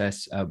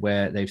process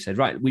where they've said,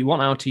 right, we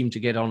want our team to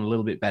get on a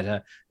little bit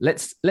better.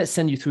 Let's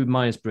send you through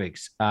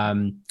Myers-Briggs.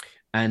 And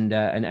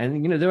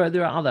you know,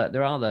 there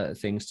are other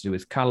things to do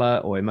with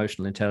color or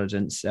emotional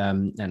intelligence.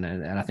 And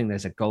I think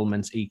there's a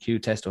Goldman's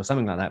EQ test or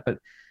something like that. But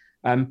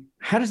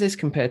how does this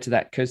compare to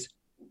that? Because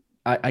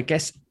I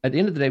guess at the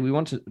end of the day, we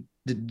want to,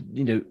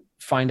 you know,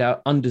 find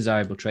out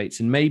undesirable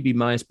traits, and maybe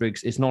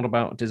Myers-Briggs is not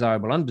about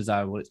desirable,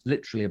 undesirable. It's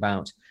literally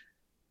about,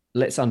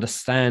 let's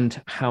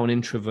understand how an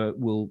introvert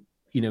will,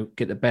 you know,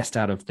 get the best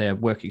out of their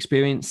work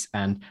experience,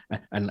 and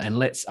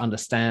let's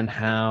understand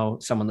how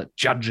someone that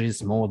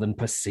judges more than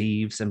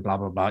perceives, and blah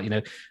blah blah. You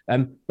know,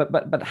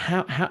 but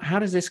how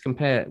does this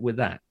compare with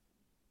that?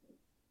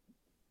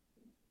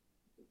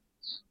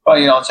 Well,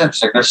 you know, it's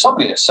interesting. There's so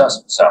many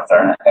assessments out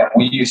there, and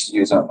we used to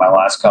use them at my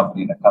last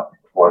company and the company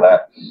before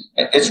that.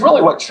 It's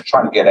really what you're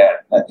trying to get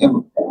at.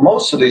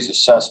 Most of these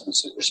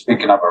assessments that you're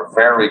speaking of are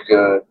very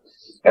good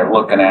at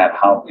looking at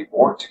how people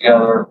work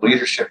together,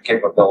 leadership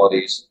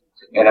capabilities.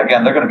 And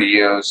again, they're going to be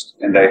used,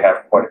 and they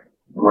have quite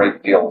a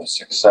great deal of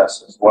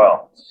success as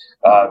well.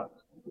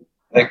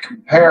 They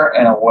compare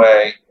in a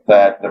way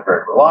that they're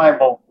very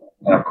reliable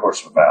and, of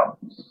course, are valid.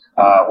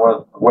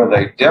 Where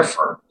they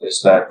differ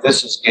is that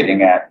this is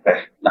getting at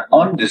the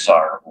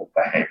undesirable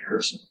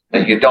behaviors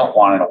that you don't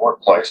want in a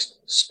workplace,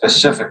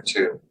 specific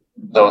to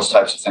those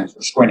types of things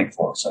we're screening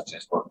for, such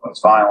as workplace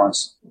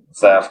violence,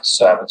 theft,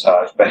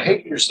 sabotage,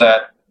 behaviors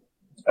that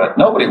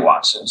nobody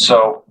wants. And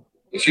so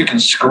if you can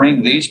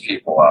screen these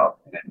people out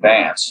in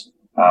advance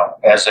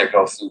as they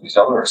go through these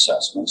other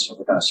assessments, so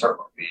they're going to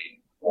certainly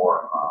be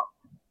more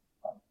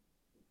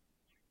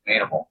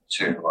amenable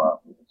to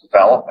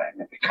developing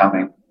and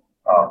becoming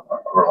a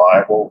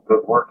reliable,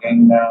 good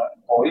working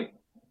employee.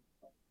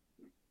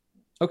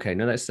 Okay,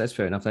 no, that's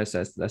fair enough. That's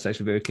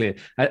actually very clear.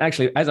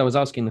 Actually, as I was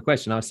asking the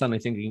question, I was suddenly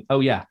thinking, oh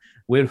yeah,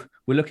 we're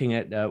looking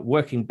at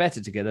working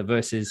better together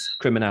versus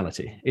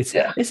criminality. It's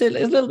a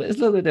little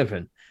bit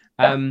different.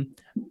 Yeah.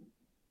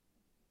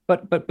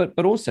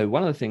 But also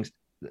one of the things,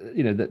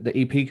 you know, that the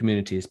EP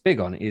community is big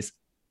on is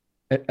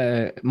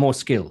more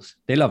skills.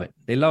 They love it.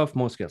 They love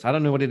more skills. I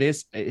don't know what it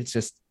is. It's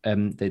just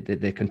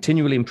they're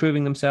continually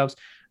improving themselves.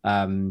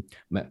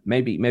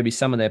 Maybe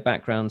some of their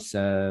backgrounds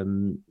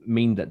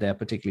mean that they're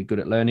particularly good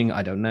at learning.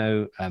 I don't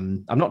know.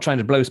 I'm not trying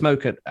to blow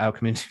smoke at our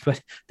community,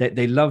 but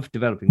they love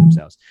developing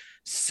themselves.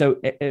 So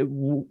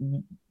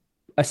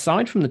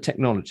aside from the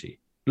technology,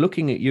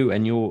 looking at you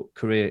and your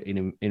career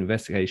in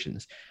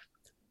investigations,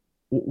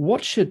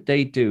 what should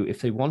they do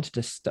if they wanted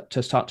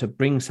to start to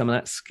bring some of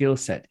that skill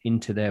set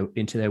into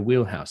their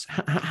wheelhouse?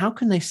 How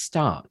can they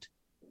start?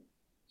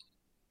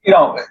 You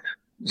know,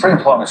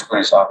 pre-employment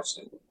screening is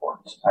obviously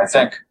important. I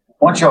think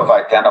once you have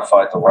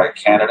identified the right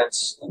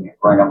candidates and you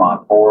bring them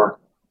on board,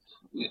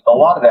 a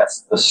lot of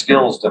that's the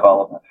skills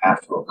development have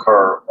to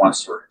occur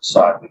once they're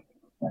inside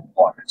the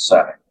employment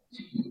setting.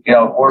 You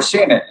know, we're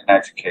seeing it in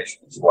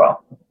education as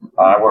well.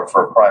 I work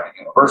for a private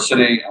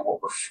university, and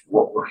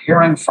what we're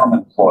hearing from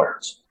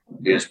employers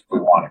is we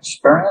want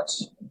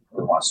experience,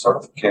 we want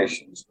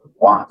certifications, we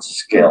want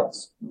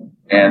skills.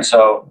 And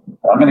so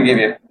I'm going to give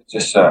you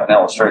just an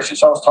illustration.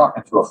 So I was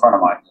talking to a friend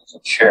of mine who's a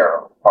chair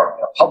of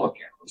a public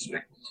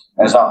university.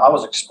 As I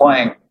was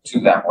explaining to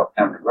them what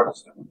Emory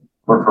Riddle's doing,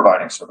 we're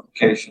providing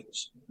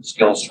certifications,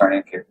 skills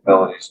training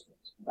capabilities.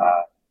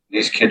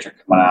 These kids are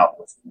coming out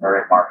with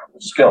very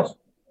remarkable skills.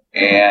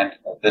 And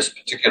this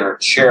particular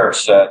chair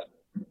said,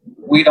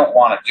 we don't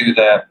want to do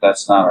that.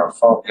 That's not our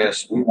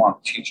focus. We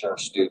want to teach our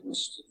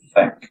students to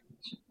think.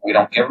 We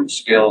don't give them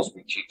skills.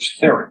 We teach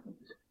theory.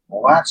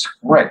 Well, that's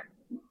great.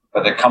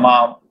 But they come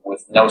out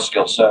with no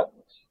skill set.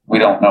 We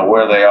don't know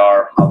where they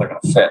are, how they're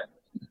going to fit.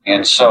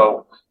 And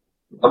so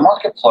the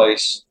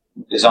marketplace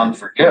is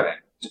unforgiving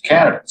to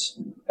candidates.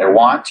 They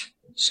want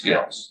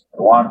skills. They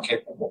want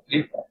capable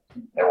people.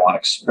 They want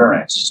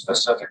experience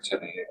specific to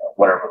the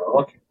whatever they're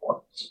looking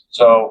for.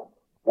 So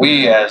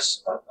we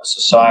as a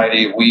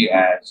society, we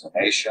as a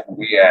nation,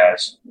 we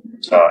as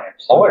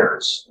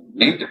employers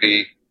need to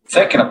be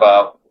thinking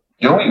about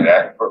doing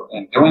that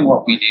and doing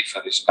what we need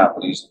for these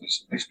companies and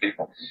these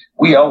people.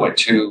 We owe it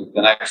to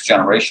the next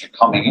generation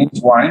coming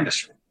into our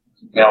industry.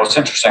 You know, it's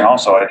interesting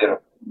also, I did a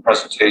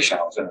presentation,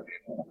 I was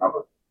interviewing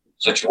another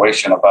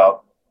situation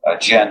about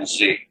Gen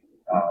Z,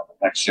 the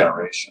next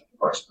generation, of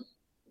course.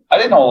 I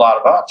didn't know a lot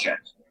about Gen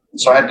Z,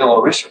 so I had to do a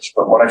little research,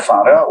 but what I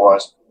found out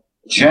was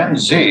Gen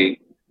Z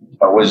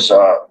was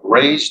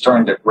raised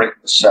during the Great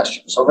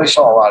Recession. So they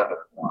saw a lot of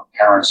their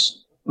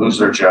parents lose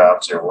their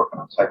jobs. They're working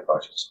on tight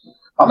budgets.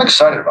 I'm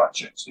excited about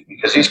Gen Z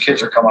because these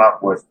kids are coming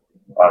up with,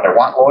 they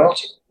want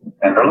loyalty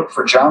and they're looking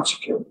for job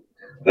security.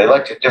 They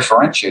like to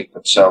differentiate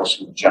themselves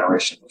from the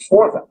generation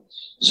before them.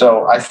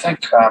 So I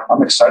think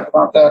I'm excited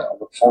about that. I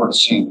look forward to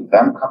seeing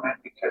them come in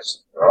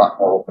because they're a lot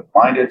more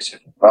open-minded to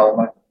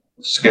development,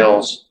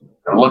 skills.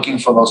 They're looking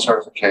for those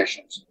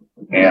certifications.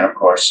 And of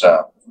course,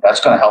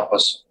 that's going to help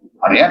us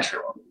on the entry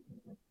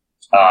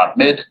level.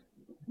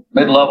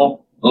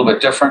 Mid-level, a little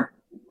bit different.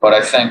 But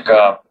I think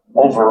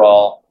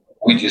overall,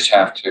 we just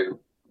have to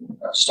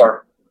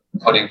start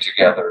putting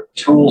together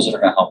tools that are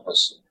going to help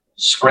us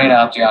screen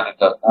out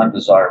the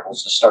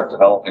undesirables and start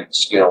developing the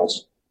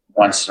skills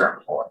once they're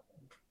employed.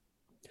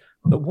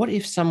 But what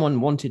if someone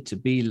wanted to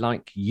be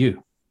like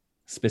you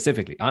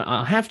specifically?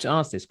 I have to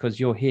ask this because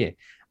you're here.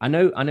 I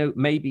know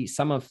maybe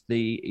some of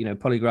the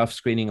polygraph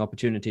screening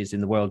opportunities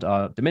in the world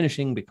are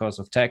diminishing because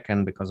of tech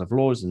and because of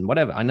laws and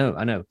whatever. I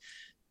know.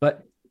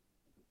 But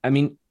I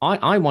mean,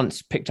 I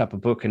once picked up a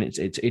book and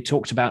it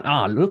talked about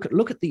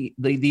look at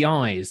the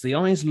eyes. The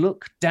eyes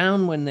look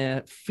down when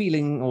they're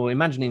feeling or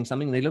imagining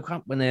something. They look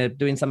up when they're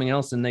doing something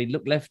else, and they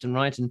look left and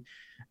right.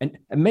 And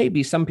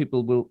maybe some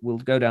people will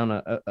go down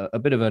a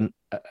bit of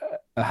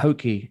a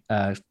hokey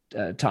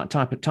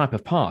type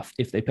of path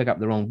if they pick up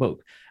the wrong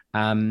book.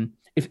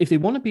 If they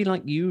want to be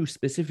like you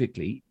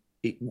specifically,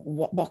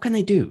 what can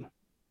they do?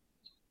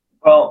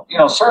 Well,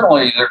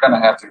 certainly they're going to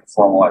have to get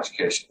formal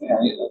education.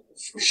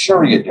 For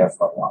sure, you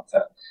definitely want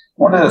that.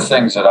 One of the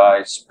things that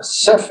I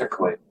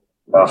specifically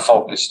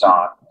focused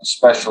on,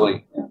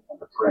 especially in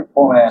the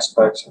pre-employment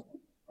aspects,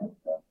 and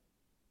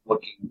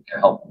looking to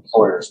help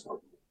employers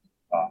with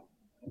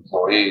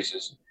employees,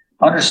 is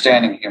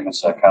understanding human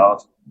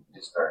psychology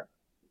is very.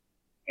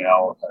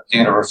 At the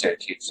university I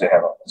teach, they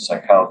have a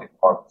psychology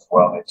department as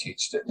well. They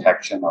teach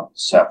detection of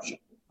deception.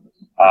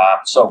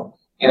 So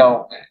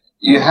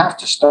you have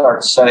to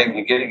start setting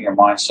and getting your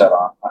mindset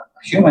on.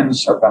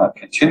 Humans are going to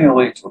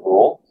continually to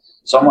rule.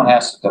 Someone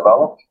has to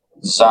develop,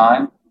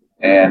 design,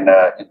 and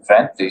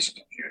invent these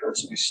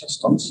computers, these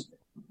systems.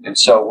 And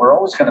so we're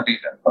always going to be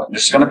there. But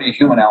there's going to be a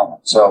human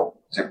element. So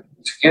to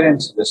get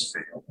into this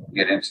field,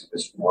 get into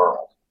this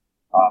world,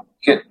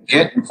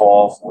 get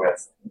involved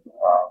with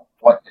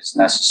what is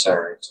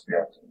necessary to be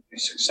able to be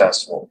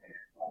successful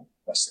in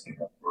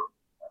investigating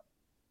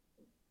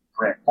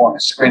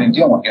pre-employment screening,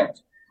 dealing with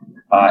humans.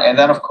 And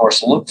then, of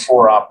course, look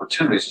for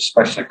opportunities,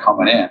 especially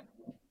coming in,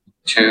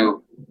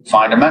 to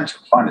find a mentor,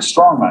 find a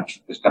strong mentor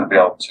who's going to be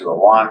able to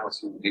align with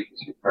you, meet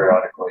with you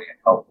periodically, and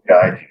help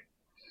guide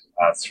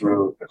you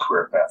through the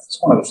career path. It's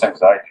one of the things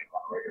I do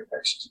on a regular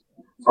basis.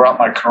 Throughout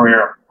my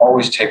career, I'm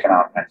always taking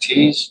on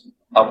mentees,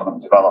 helping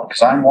them develop,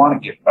 because I want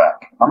to give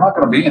back. I'm not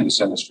going to be in this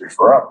industry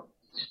forever.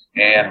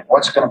 And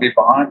what's going to be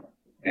behind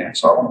me? And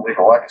so I want to leave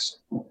a legacy.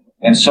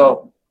 And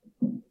so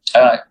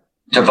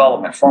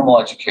development, formal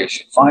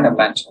education, find a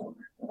mentor.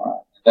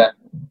 Then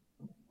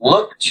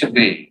look to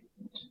be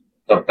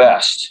the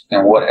best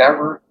in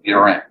whatever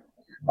you're in.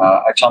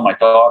 I tell my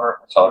daughter,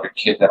 I tell every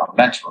kid that I'm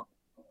mentoring,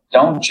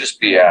 don't just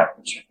be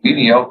average.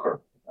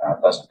 Mediocre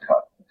doesn't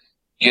cut.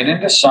 Get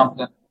into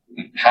something,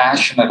 be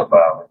passionate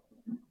about it,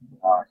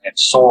 and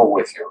soar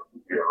with your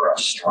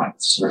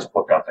strengths. There's a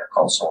book out there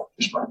called Soar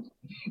with Your Strengths.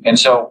 And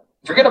so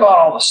forget about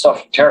all the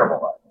stuff you're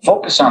terrible at.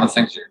 Focus on the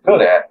things you're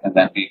good at and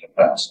then be the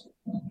best.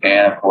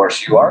 And of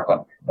course, you are going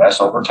to be the best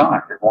over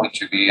time. You're going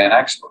to be an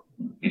expert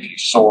if you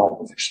soar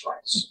with your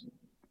strengths.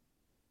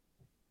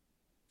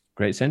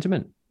 Great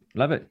sentiment.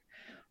 Love it.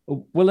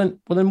 Well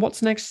then,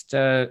 what's next?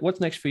 What's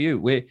next for you?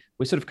 We're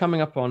sort of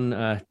coming up on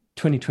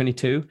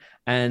 2022,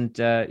 and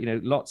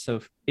lots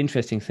of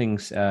interesting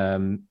things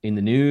in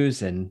the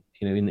news and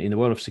in the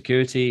world of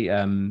security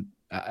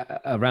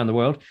around the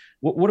world.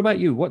 What about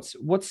you?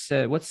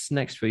 What's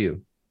next for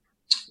you?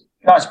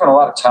 I spent a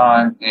lot of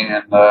time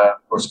in,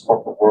 of course,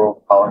 corporate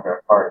world,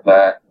 polygraph part of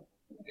that.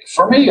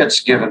 For me,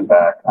 it's giving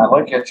back. I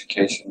like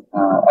education.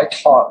 I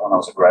taught when I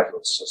was a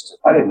graduate assistant.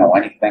 I didn't know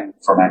anything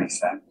from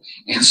anything.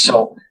 And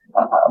so,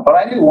 but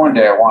I knew one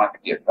day I wanted to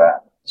give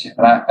back.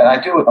 And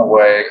I do it in a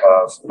way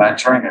of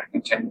mentoring and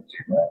continue to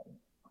do that.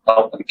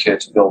 Helping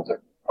kids build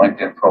their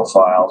LinkedIn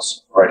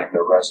profiles, writing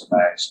their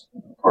resumes.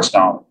 Of course,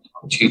 now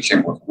I'm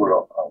teaching with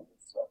real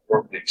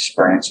work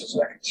experiences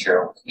that I can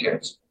share with the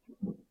kids.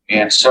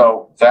 And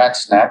so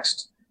that's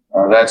next.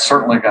 That's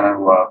certainly going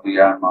to be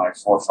on my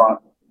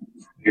forefront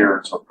here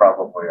until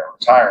probably I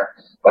retire.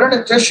 But in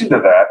addition to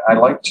that, I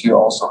like to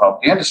also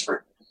help the industry.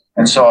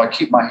 And so I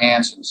keep my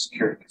hands in the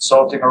security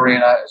consulting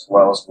arena, as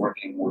well as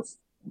working with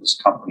this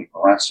company,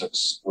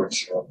 Forensics,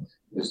 which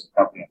is the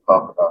company I'm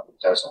talking about that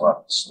does a lot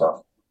of this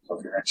stuff. So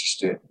if you're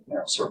interested,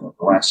 certainly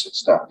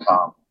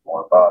forensics.com,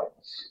 more about it.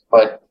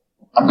 But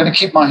I'm going to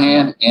keep my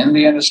hand in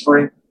the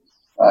industry,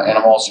 and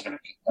I'm also going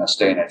to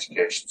stay in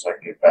education so I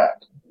can give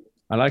back.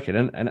 I like it,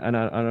 and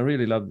I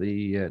really love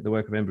the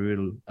work of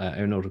Embry-Riddle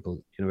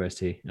Aeronautical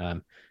University.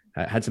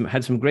 Had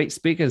some great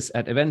speakers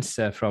at events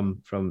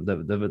from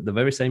the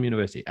very same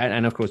university,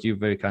 and of course you've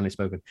very kindly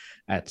spoken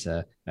at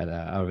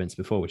our events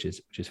before, which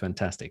is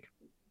fantastic.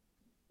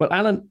 Well,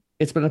 Alan,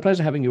 It's been a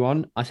pleasure having you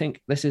on. I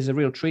think this is a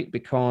real treat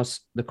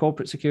because the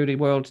corporate security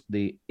world,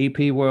 the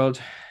EP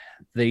world,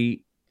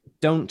 they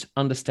don't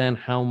understand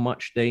how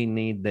much they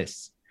need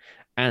this.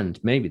 And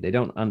maybe they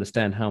don't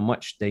understand how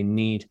much they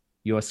need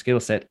your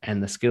skill set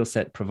and the skill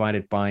set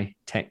provided by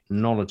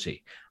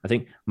technology. I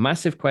think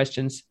massive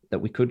questions that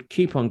we could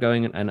keep on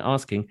going and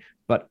asking,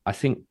 but I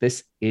think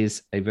this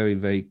is a very,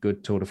 very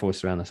good tour de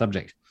force around the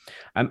subject.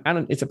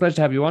 Alan, it's a pleasure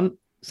to have you on.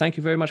 Thank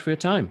you very much for your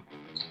time.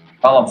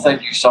 Callum,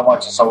 thank you so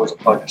much. It's always a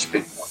pleasure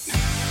speaking with you.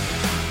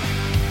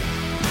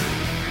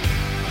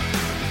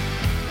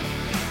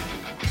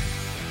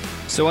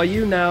 So are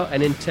you now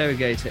an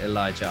interrogator,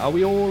 Elijah? Are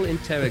we all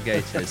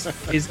interrogators?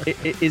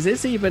 Is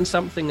this even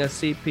something a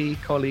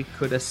CP colleague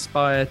could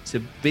aspire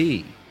to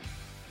be?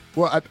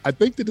 Well, I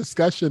think the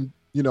discussion,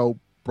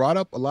 brought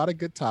up a lot of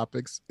good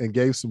topics and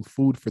gave some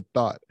food for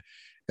thought.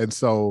 And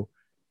so,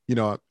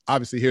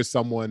 obviously here's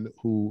someone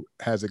who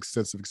has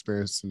extensive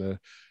experience in the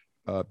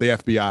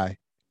FBI.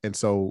 And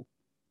so,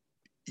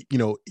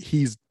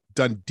 he's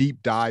done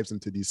deep dives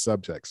into these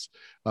subjects.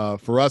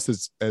 For us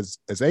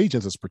as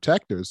agents, as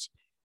protectors,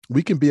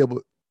 we can be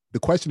able, the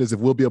question is if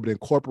we'll be able to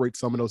incorporate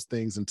some of those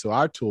things into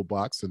our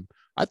toolbox. And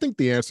I think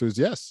the answer is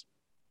yes.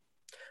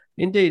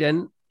 Indeed.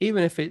 And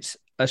even if it's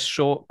a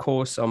short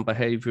course on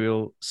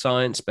behavioral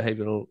science,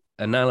 behavioral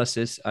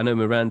analysis, I know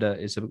Miranda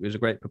is a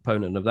great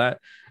proponent of that.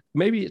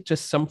 Maybe it's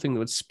just something that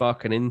would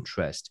spark an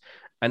interest.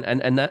 And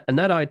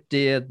that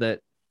idea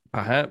that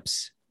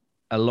perhaps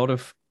a lot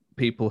of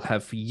people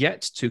have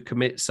yet to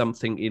commit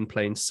something in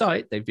plain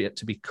sight, they've yet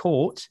to be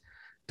caught,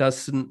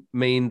 doesn't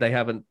mean they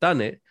haven't done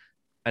it.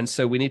 And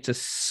so we need to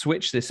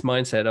switch this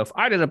mindset of,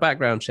 I did a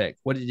background check.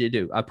 What did you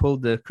do? I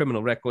pulled the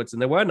criminal records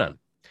and there were none.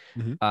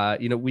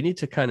 Mm-hmm. We need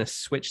to kind of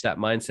switch that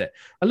mindset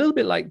a little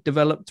bit like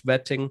developed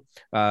vetting,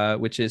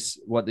 which is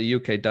what the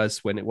UK does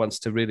when it wants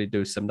to really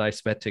do some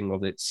nice vetting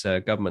of its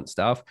government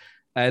staff.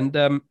 And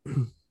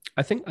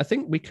I think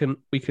we can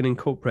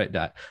incorporate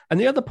that. And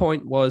the other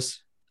point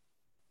was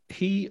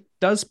he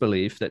does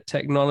believe that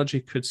technology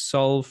could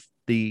solve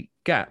the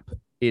gap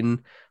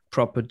in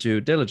proper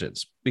due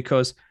diligence,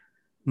 because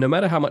no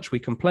matter how much we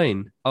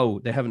complain,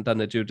 they haven't done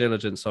their due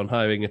diligence on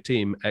hiring a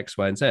team X,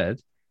 Y, and Z,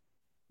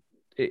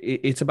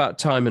 it's about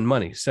time and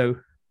money. So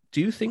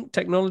do you think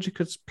technology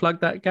could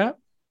plug that gap?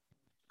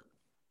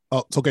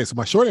 Oh, okay. So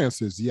my short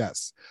answer is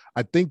yes.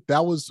 I think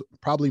that was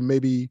probably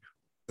maybe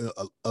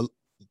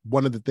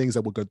one of the things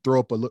that would throw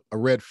up a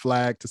red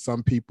flag to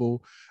some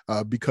people,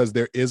 because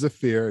there is a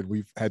fear, and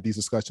we've had these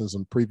discussions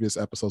on previous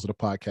episodes of the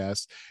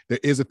podcast, there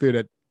is a fear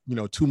that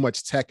too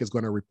much tech is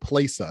going to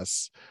replace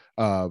us,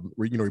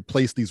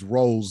 replace these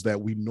roles that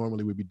we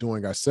normally would be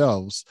doing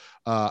ourselves.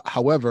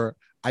 However,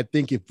 I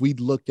think if we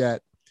look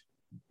at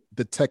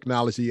the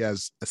technology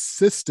as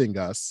assisting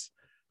us,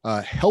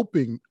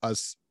 helping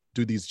us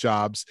do these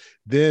jobs,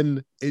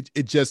 then it's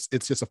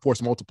just a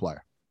force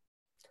multiplier.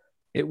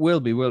 It will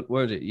be, won't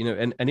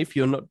it? And if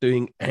you're not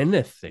doing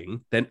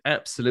anything, then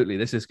absolutely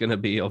this is going to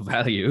be of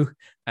value.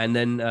 And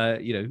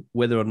then,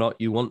 whether or not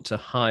you want to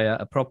hire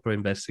a proper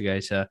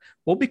investigator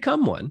or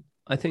become one,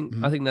 I think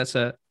that's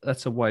a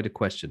wider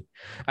question.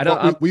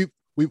 And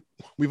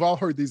we've all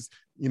heard these,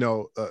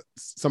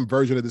 some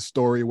version of the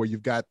story where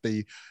you've got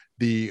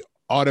the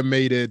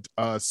automated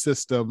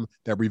system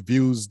that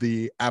reviews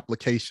the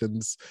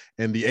applications,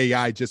 and the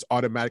AI just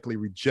automatically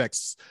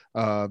rejects,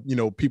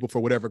 people for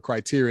whatever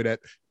criteria that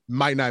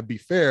might not be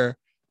fair.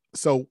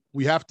 So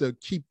we have to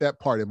keep that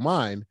part in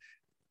mind.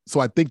 So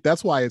I think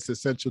that's why it's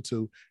essential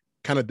to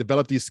kind of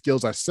develop these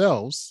skills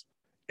ourselves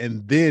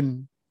and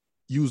then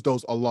use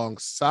those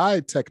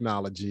alongside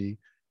technology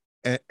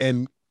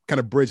and kind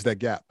of bridge that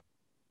gap.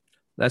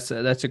 That's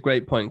a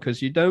great point,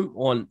 because you don't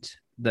want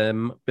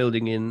them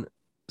building in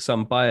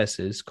some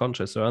biases,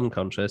 conscious or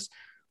unconscious,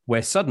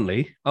 where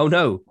suddenly, oh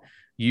no,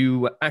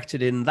 you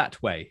acted in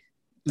that way,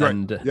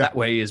 and that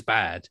way is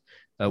bad.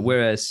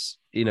 Whereas,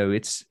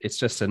 it's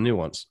just a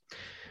nuance.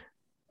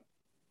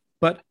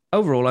 But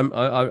overall,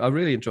 I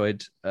really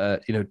enjoyed,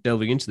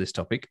 delving into this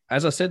topic.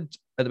 As I said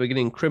at the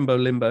beginning,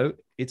 Crimbo Limbo,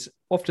 it's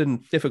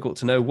often difficult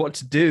to know what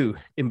to do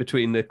in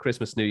between the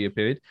Christmas New Year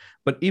period,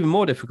 but even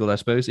more difficult, I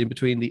suppose, in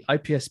between the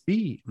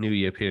IPSB New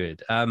Year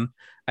period. And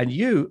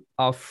you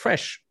are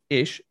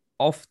fresh-ish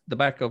off the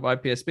back of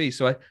IPSB.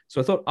 So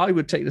I thought I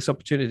would take this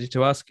opportunity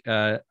to ask,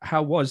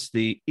 how was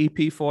the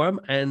EP Forum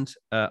and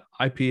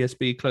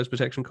IPSB Close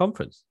Protection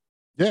Conference?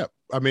 Yeah,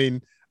 I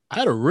mean, I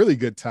had a really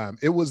good time.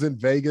 It was in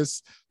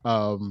Vegas.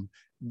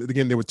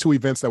 Again, there were two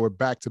events that were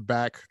back to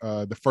back.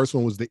 The first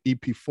one was the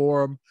EP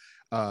Forum.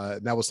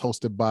 That was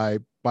hosted by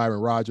Byron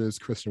Rogers,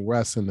 Christian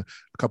West, and a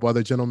couple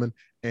other gentlemen.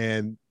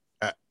 And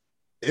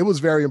it was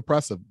very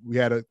impressive. We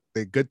had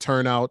a good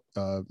turnout.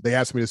 They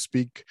asked me to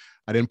speak.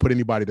 I didn't put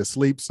anybody to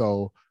sleep,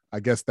 so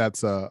I guess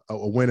that's a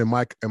win in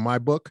my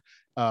book.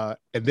 And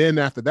then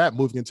after that,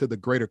 moving into the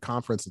greater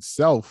conference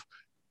itself,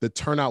 the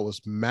turnout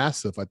was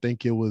massive. I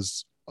think it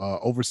was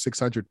over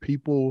 600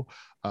 people.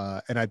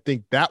 And I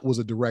think that was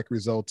a direct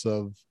result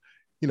of,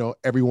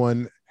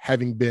 everyone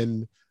having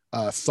been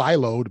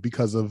siloed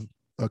because of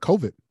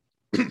COVID.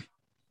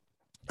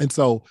 And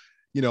so,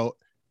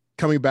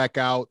 coming back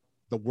out,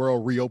 the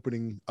world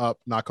reopening up,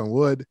 knock on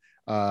wood,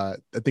 I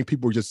think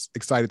people were just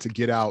excited to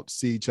get out,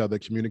 see each other,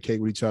 communicate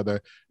with each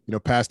other,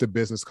 pass their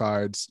business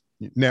cards,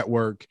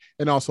 network,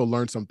 and also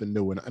learn something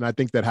new. And I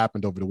think that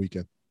happened over the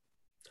weekend.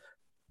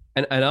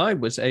 And I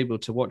was able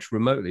to watch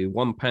remotely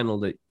one panel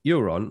that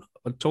you're on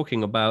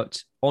talking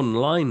about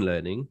online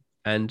learning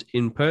and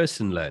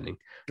in-person learning.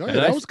 Oh, yeah,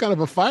 that was kind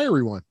of a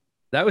fiery one.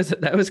 That was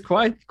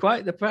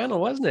quite the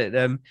panel, wasn't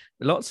it?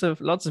 Lots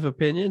of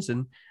opinions,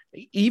 and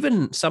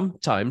even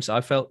sometimes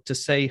I felt to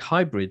say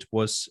hybrid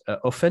was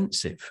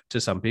offensive to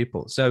some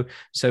people. So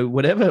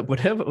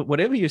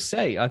whatever you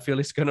say, I feel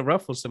it's going to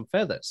ruffle some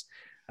feathers.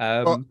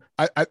 Well,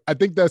 I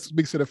think that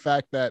speaks to the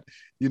fact that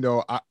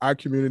our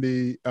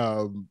community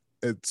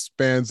it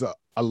spans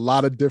a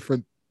lot of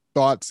different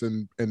thoughts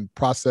and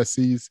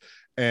processes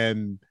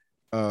and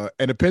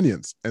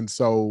opinions, and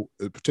so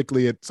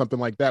particularly at something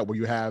like that where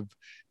you have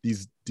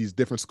these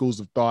different schools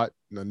of thought,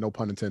 no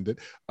pun intended,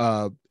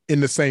 in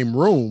the same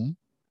room,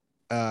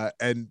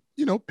 and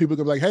people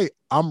can be like, hey,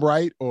 I'm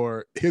right,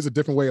 or here's a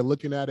different way of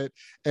looking at it,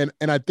 and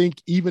I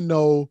think even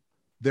though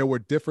there were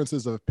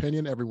differences of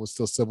opinion, everyone was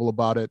still civil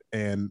about it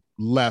and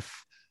left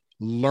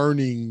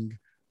learning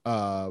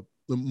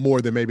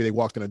more than maybe they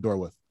walked in the door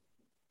with.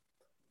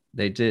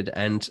 They did,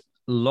 and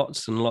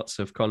lots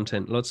of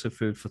content, lots of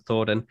food for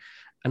thought, and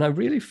I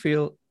really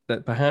feel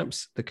that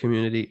perhaps the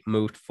community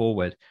moved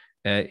forward,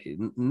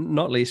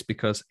 not least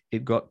because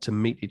it got to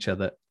meet each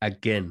other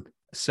again.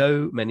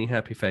 So many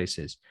happy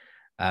faces.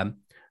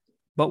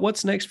 But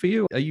what's next for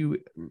you? Are you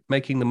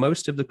making the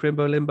most of the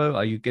Crimbo Limbo?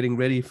 Are you getting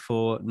ready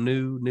for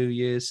New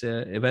Year's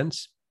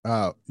events?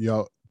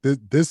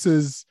 This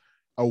is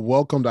a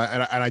welcome,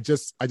 and I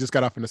just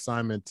got off an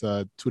assignment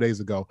 2 days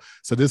ago,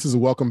 so this is a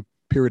welcome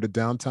period of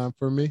downtime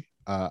for me.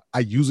 I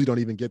usually don't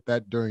even get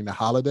that during the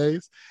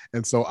holidays,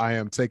 and so I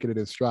am taking it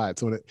in stride.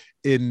 So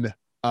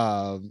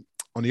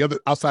on the other,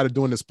 outside of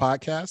doing this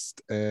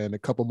podcast and a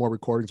couple more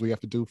recordings we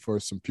have to do for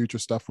some future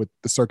stuff with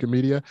the circuit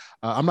media,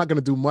 I'm not going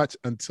to do much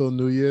until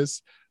New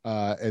Year's,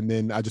 and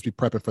then I'll just be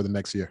prepping for the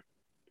next year.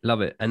 Love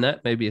it. And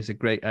that maybe is a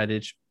great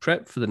adage.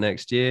 Prep for the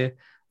next year.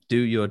 Do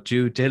your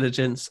due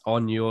diligence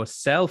on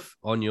yourself,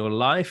 on your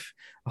life,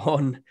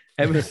 on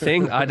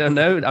everything. I don't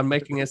know. I'm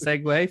making a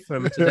segue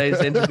from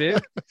today's interview.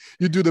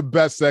 You do the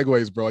best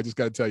segues, bro. I just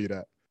got to tell you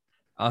that.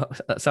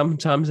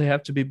 Sometimes they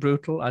have to be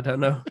brutal. I don't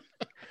know.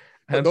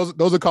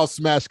 Those are called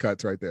smash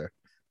cuts right there.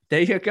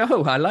 There you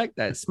go. I like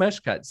that. Smash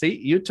cuts.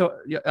 See,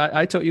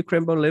 I taught you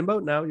Crimbo Limbo.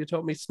 Now you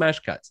taught me smash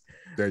cuts.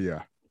 There you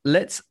are.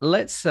 Let's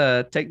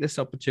take this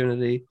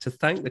opportunity to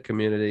thank the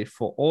community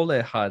for all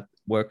their hard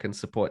work and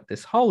support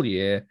this whole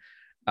year.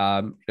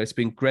 It's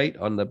been great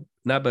on the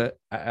NABA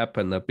app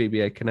and the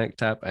BBA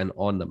Connect app and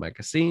on the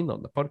magazine,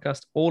 on the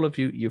podcast. All of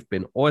you, you've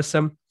been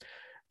awesome.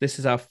 This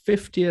is our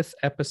 50th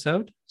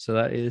episode, so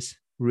that is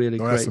really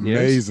great that's news.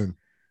 Amazing.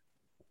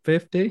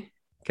 50.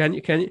 Can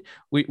you?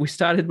 We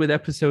started with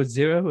episode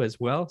 0 as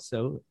well,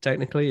 so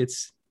technically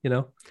it's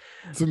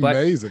it's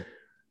amazing.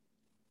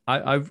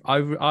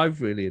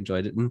 I've really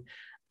enjoyed it, and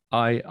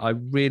I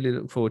really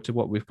look forward to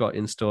what we've got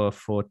in store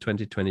for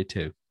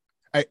 2022.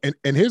 And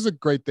here's a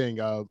great thing.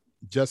 Again,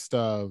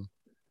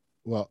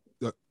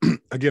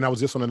 I was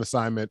just on an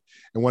assignment,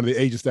 and one of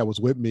the agents that was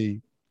with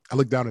me, I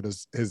looked down at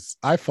his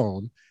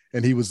iPhone,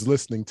 and he was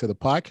listening to the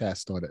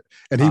podcast on it,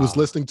 and he was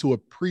listening to a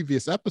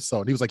previous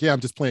episode. He was like, "Yeah, I'm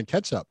just playing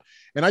catch up,"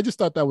 and I just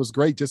thought that was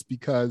great, just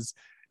because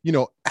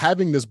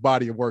having this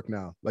body of work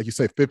now, like you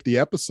say, 50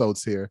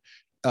 episodes here,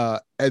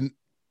 and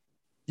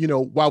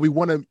while we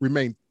want to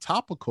remain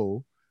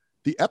topical,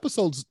 the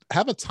episodes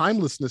have a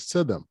timelessness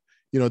to them.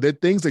 They're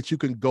things that you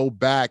can go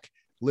back,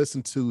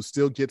 listen to,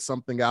 still get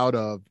something out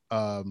of,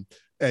 and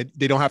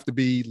they don't have to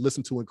be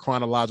listened to in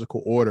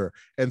chronological order.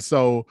 And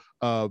so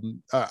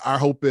our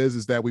hope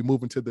is that we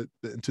move into the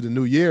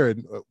new year,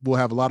 and we'll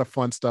have a lot of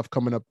fun stuff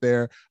coming up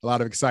there, a lot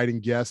of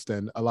exciting guests,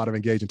 and a lot of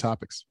engaging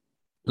topics.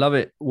 Love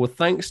it. Well,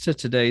 thanks to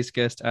today's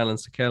guest, Alan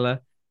Saquella.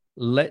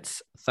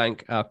 Let's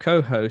thank our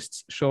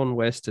co-hosts, Sean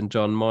West and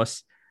John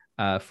Moss,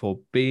 for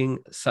being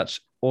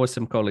such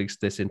awesome colleagues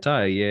this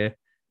entire year.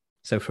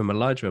 So from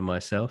Elijah and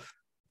myself,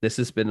 this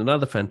has been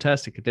another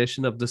fantastic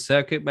edition of the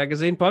Circuit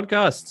Magazine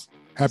podcast.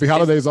 Happy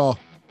holidays, all.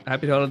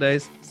 Happy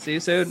holidays. See you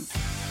soon.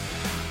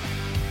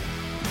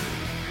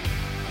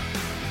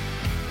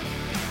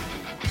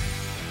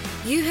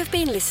 You have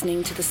been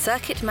listening to the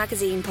Circuit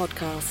Magazine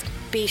podcast.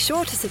 Be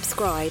sure to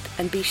subscribe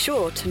and be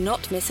sure to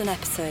not miss an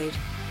episode.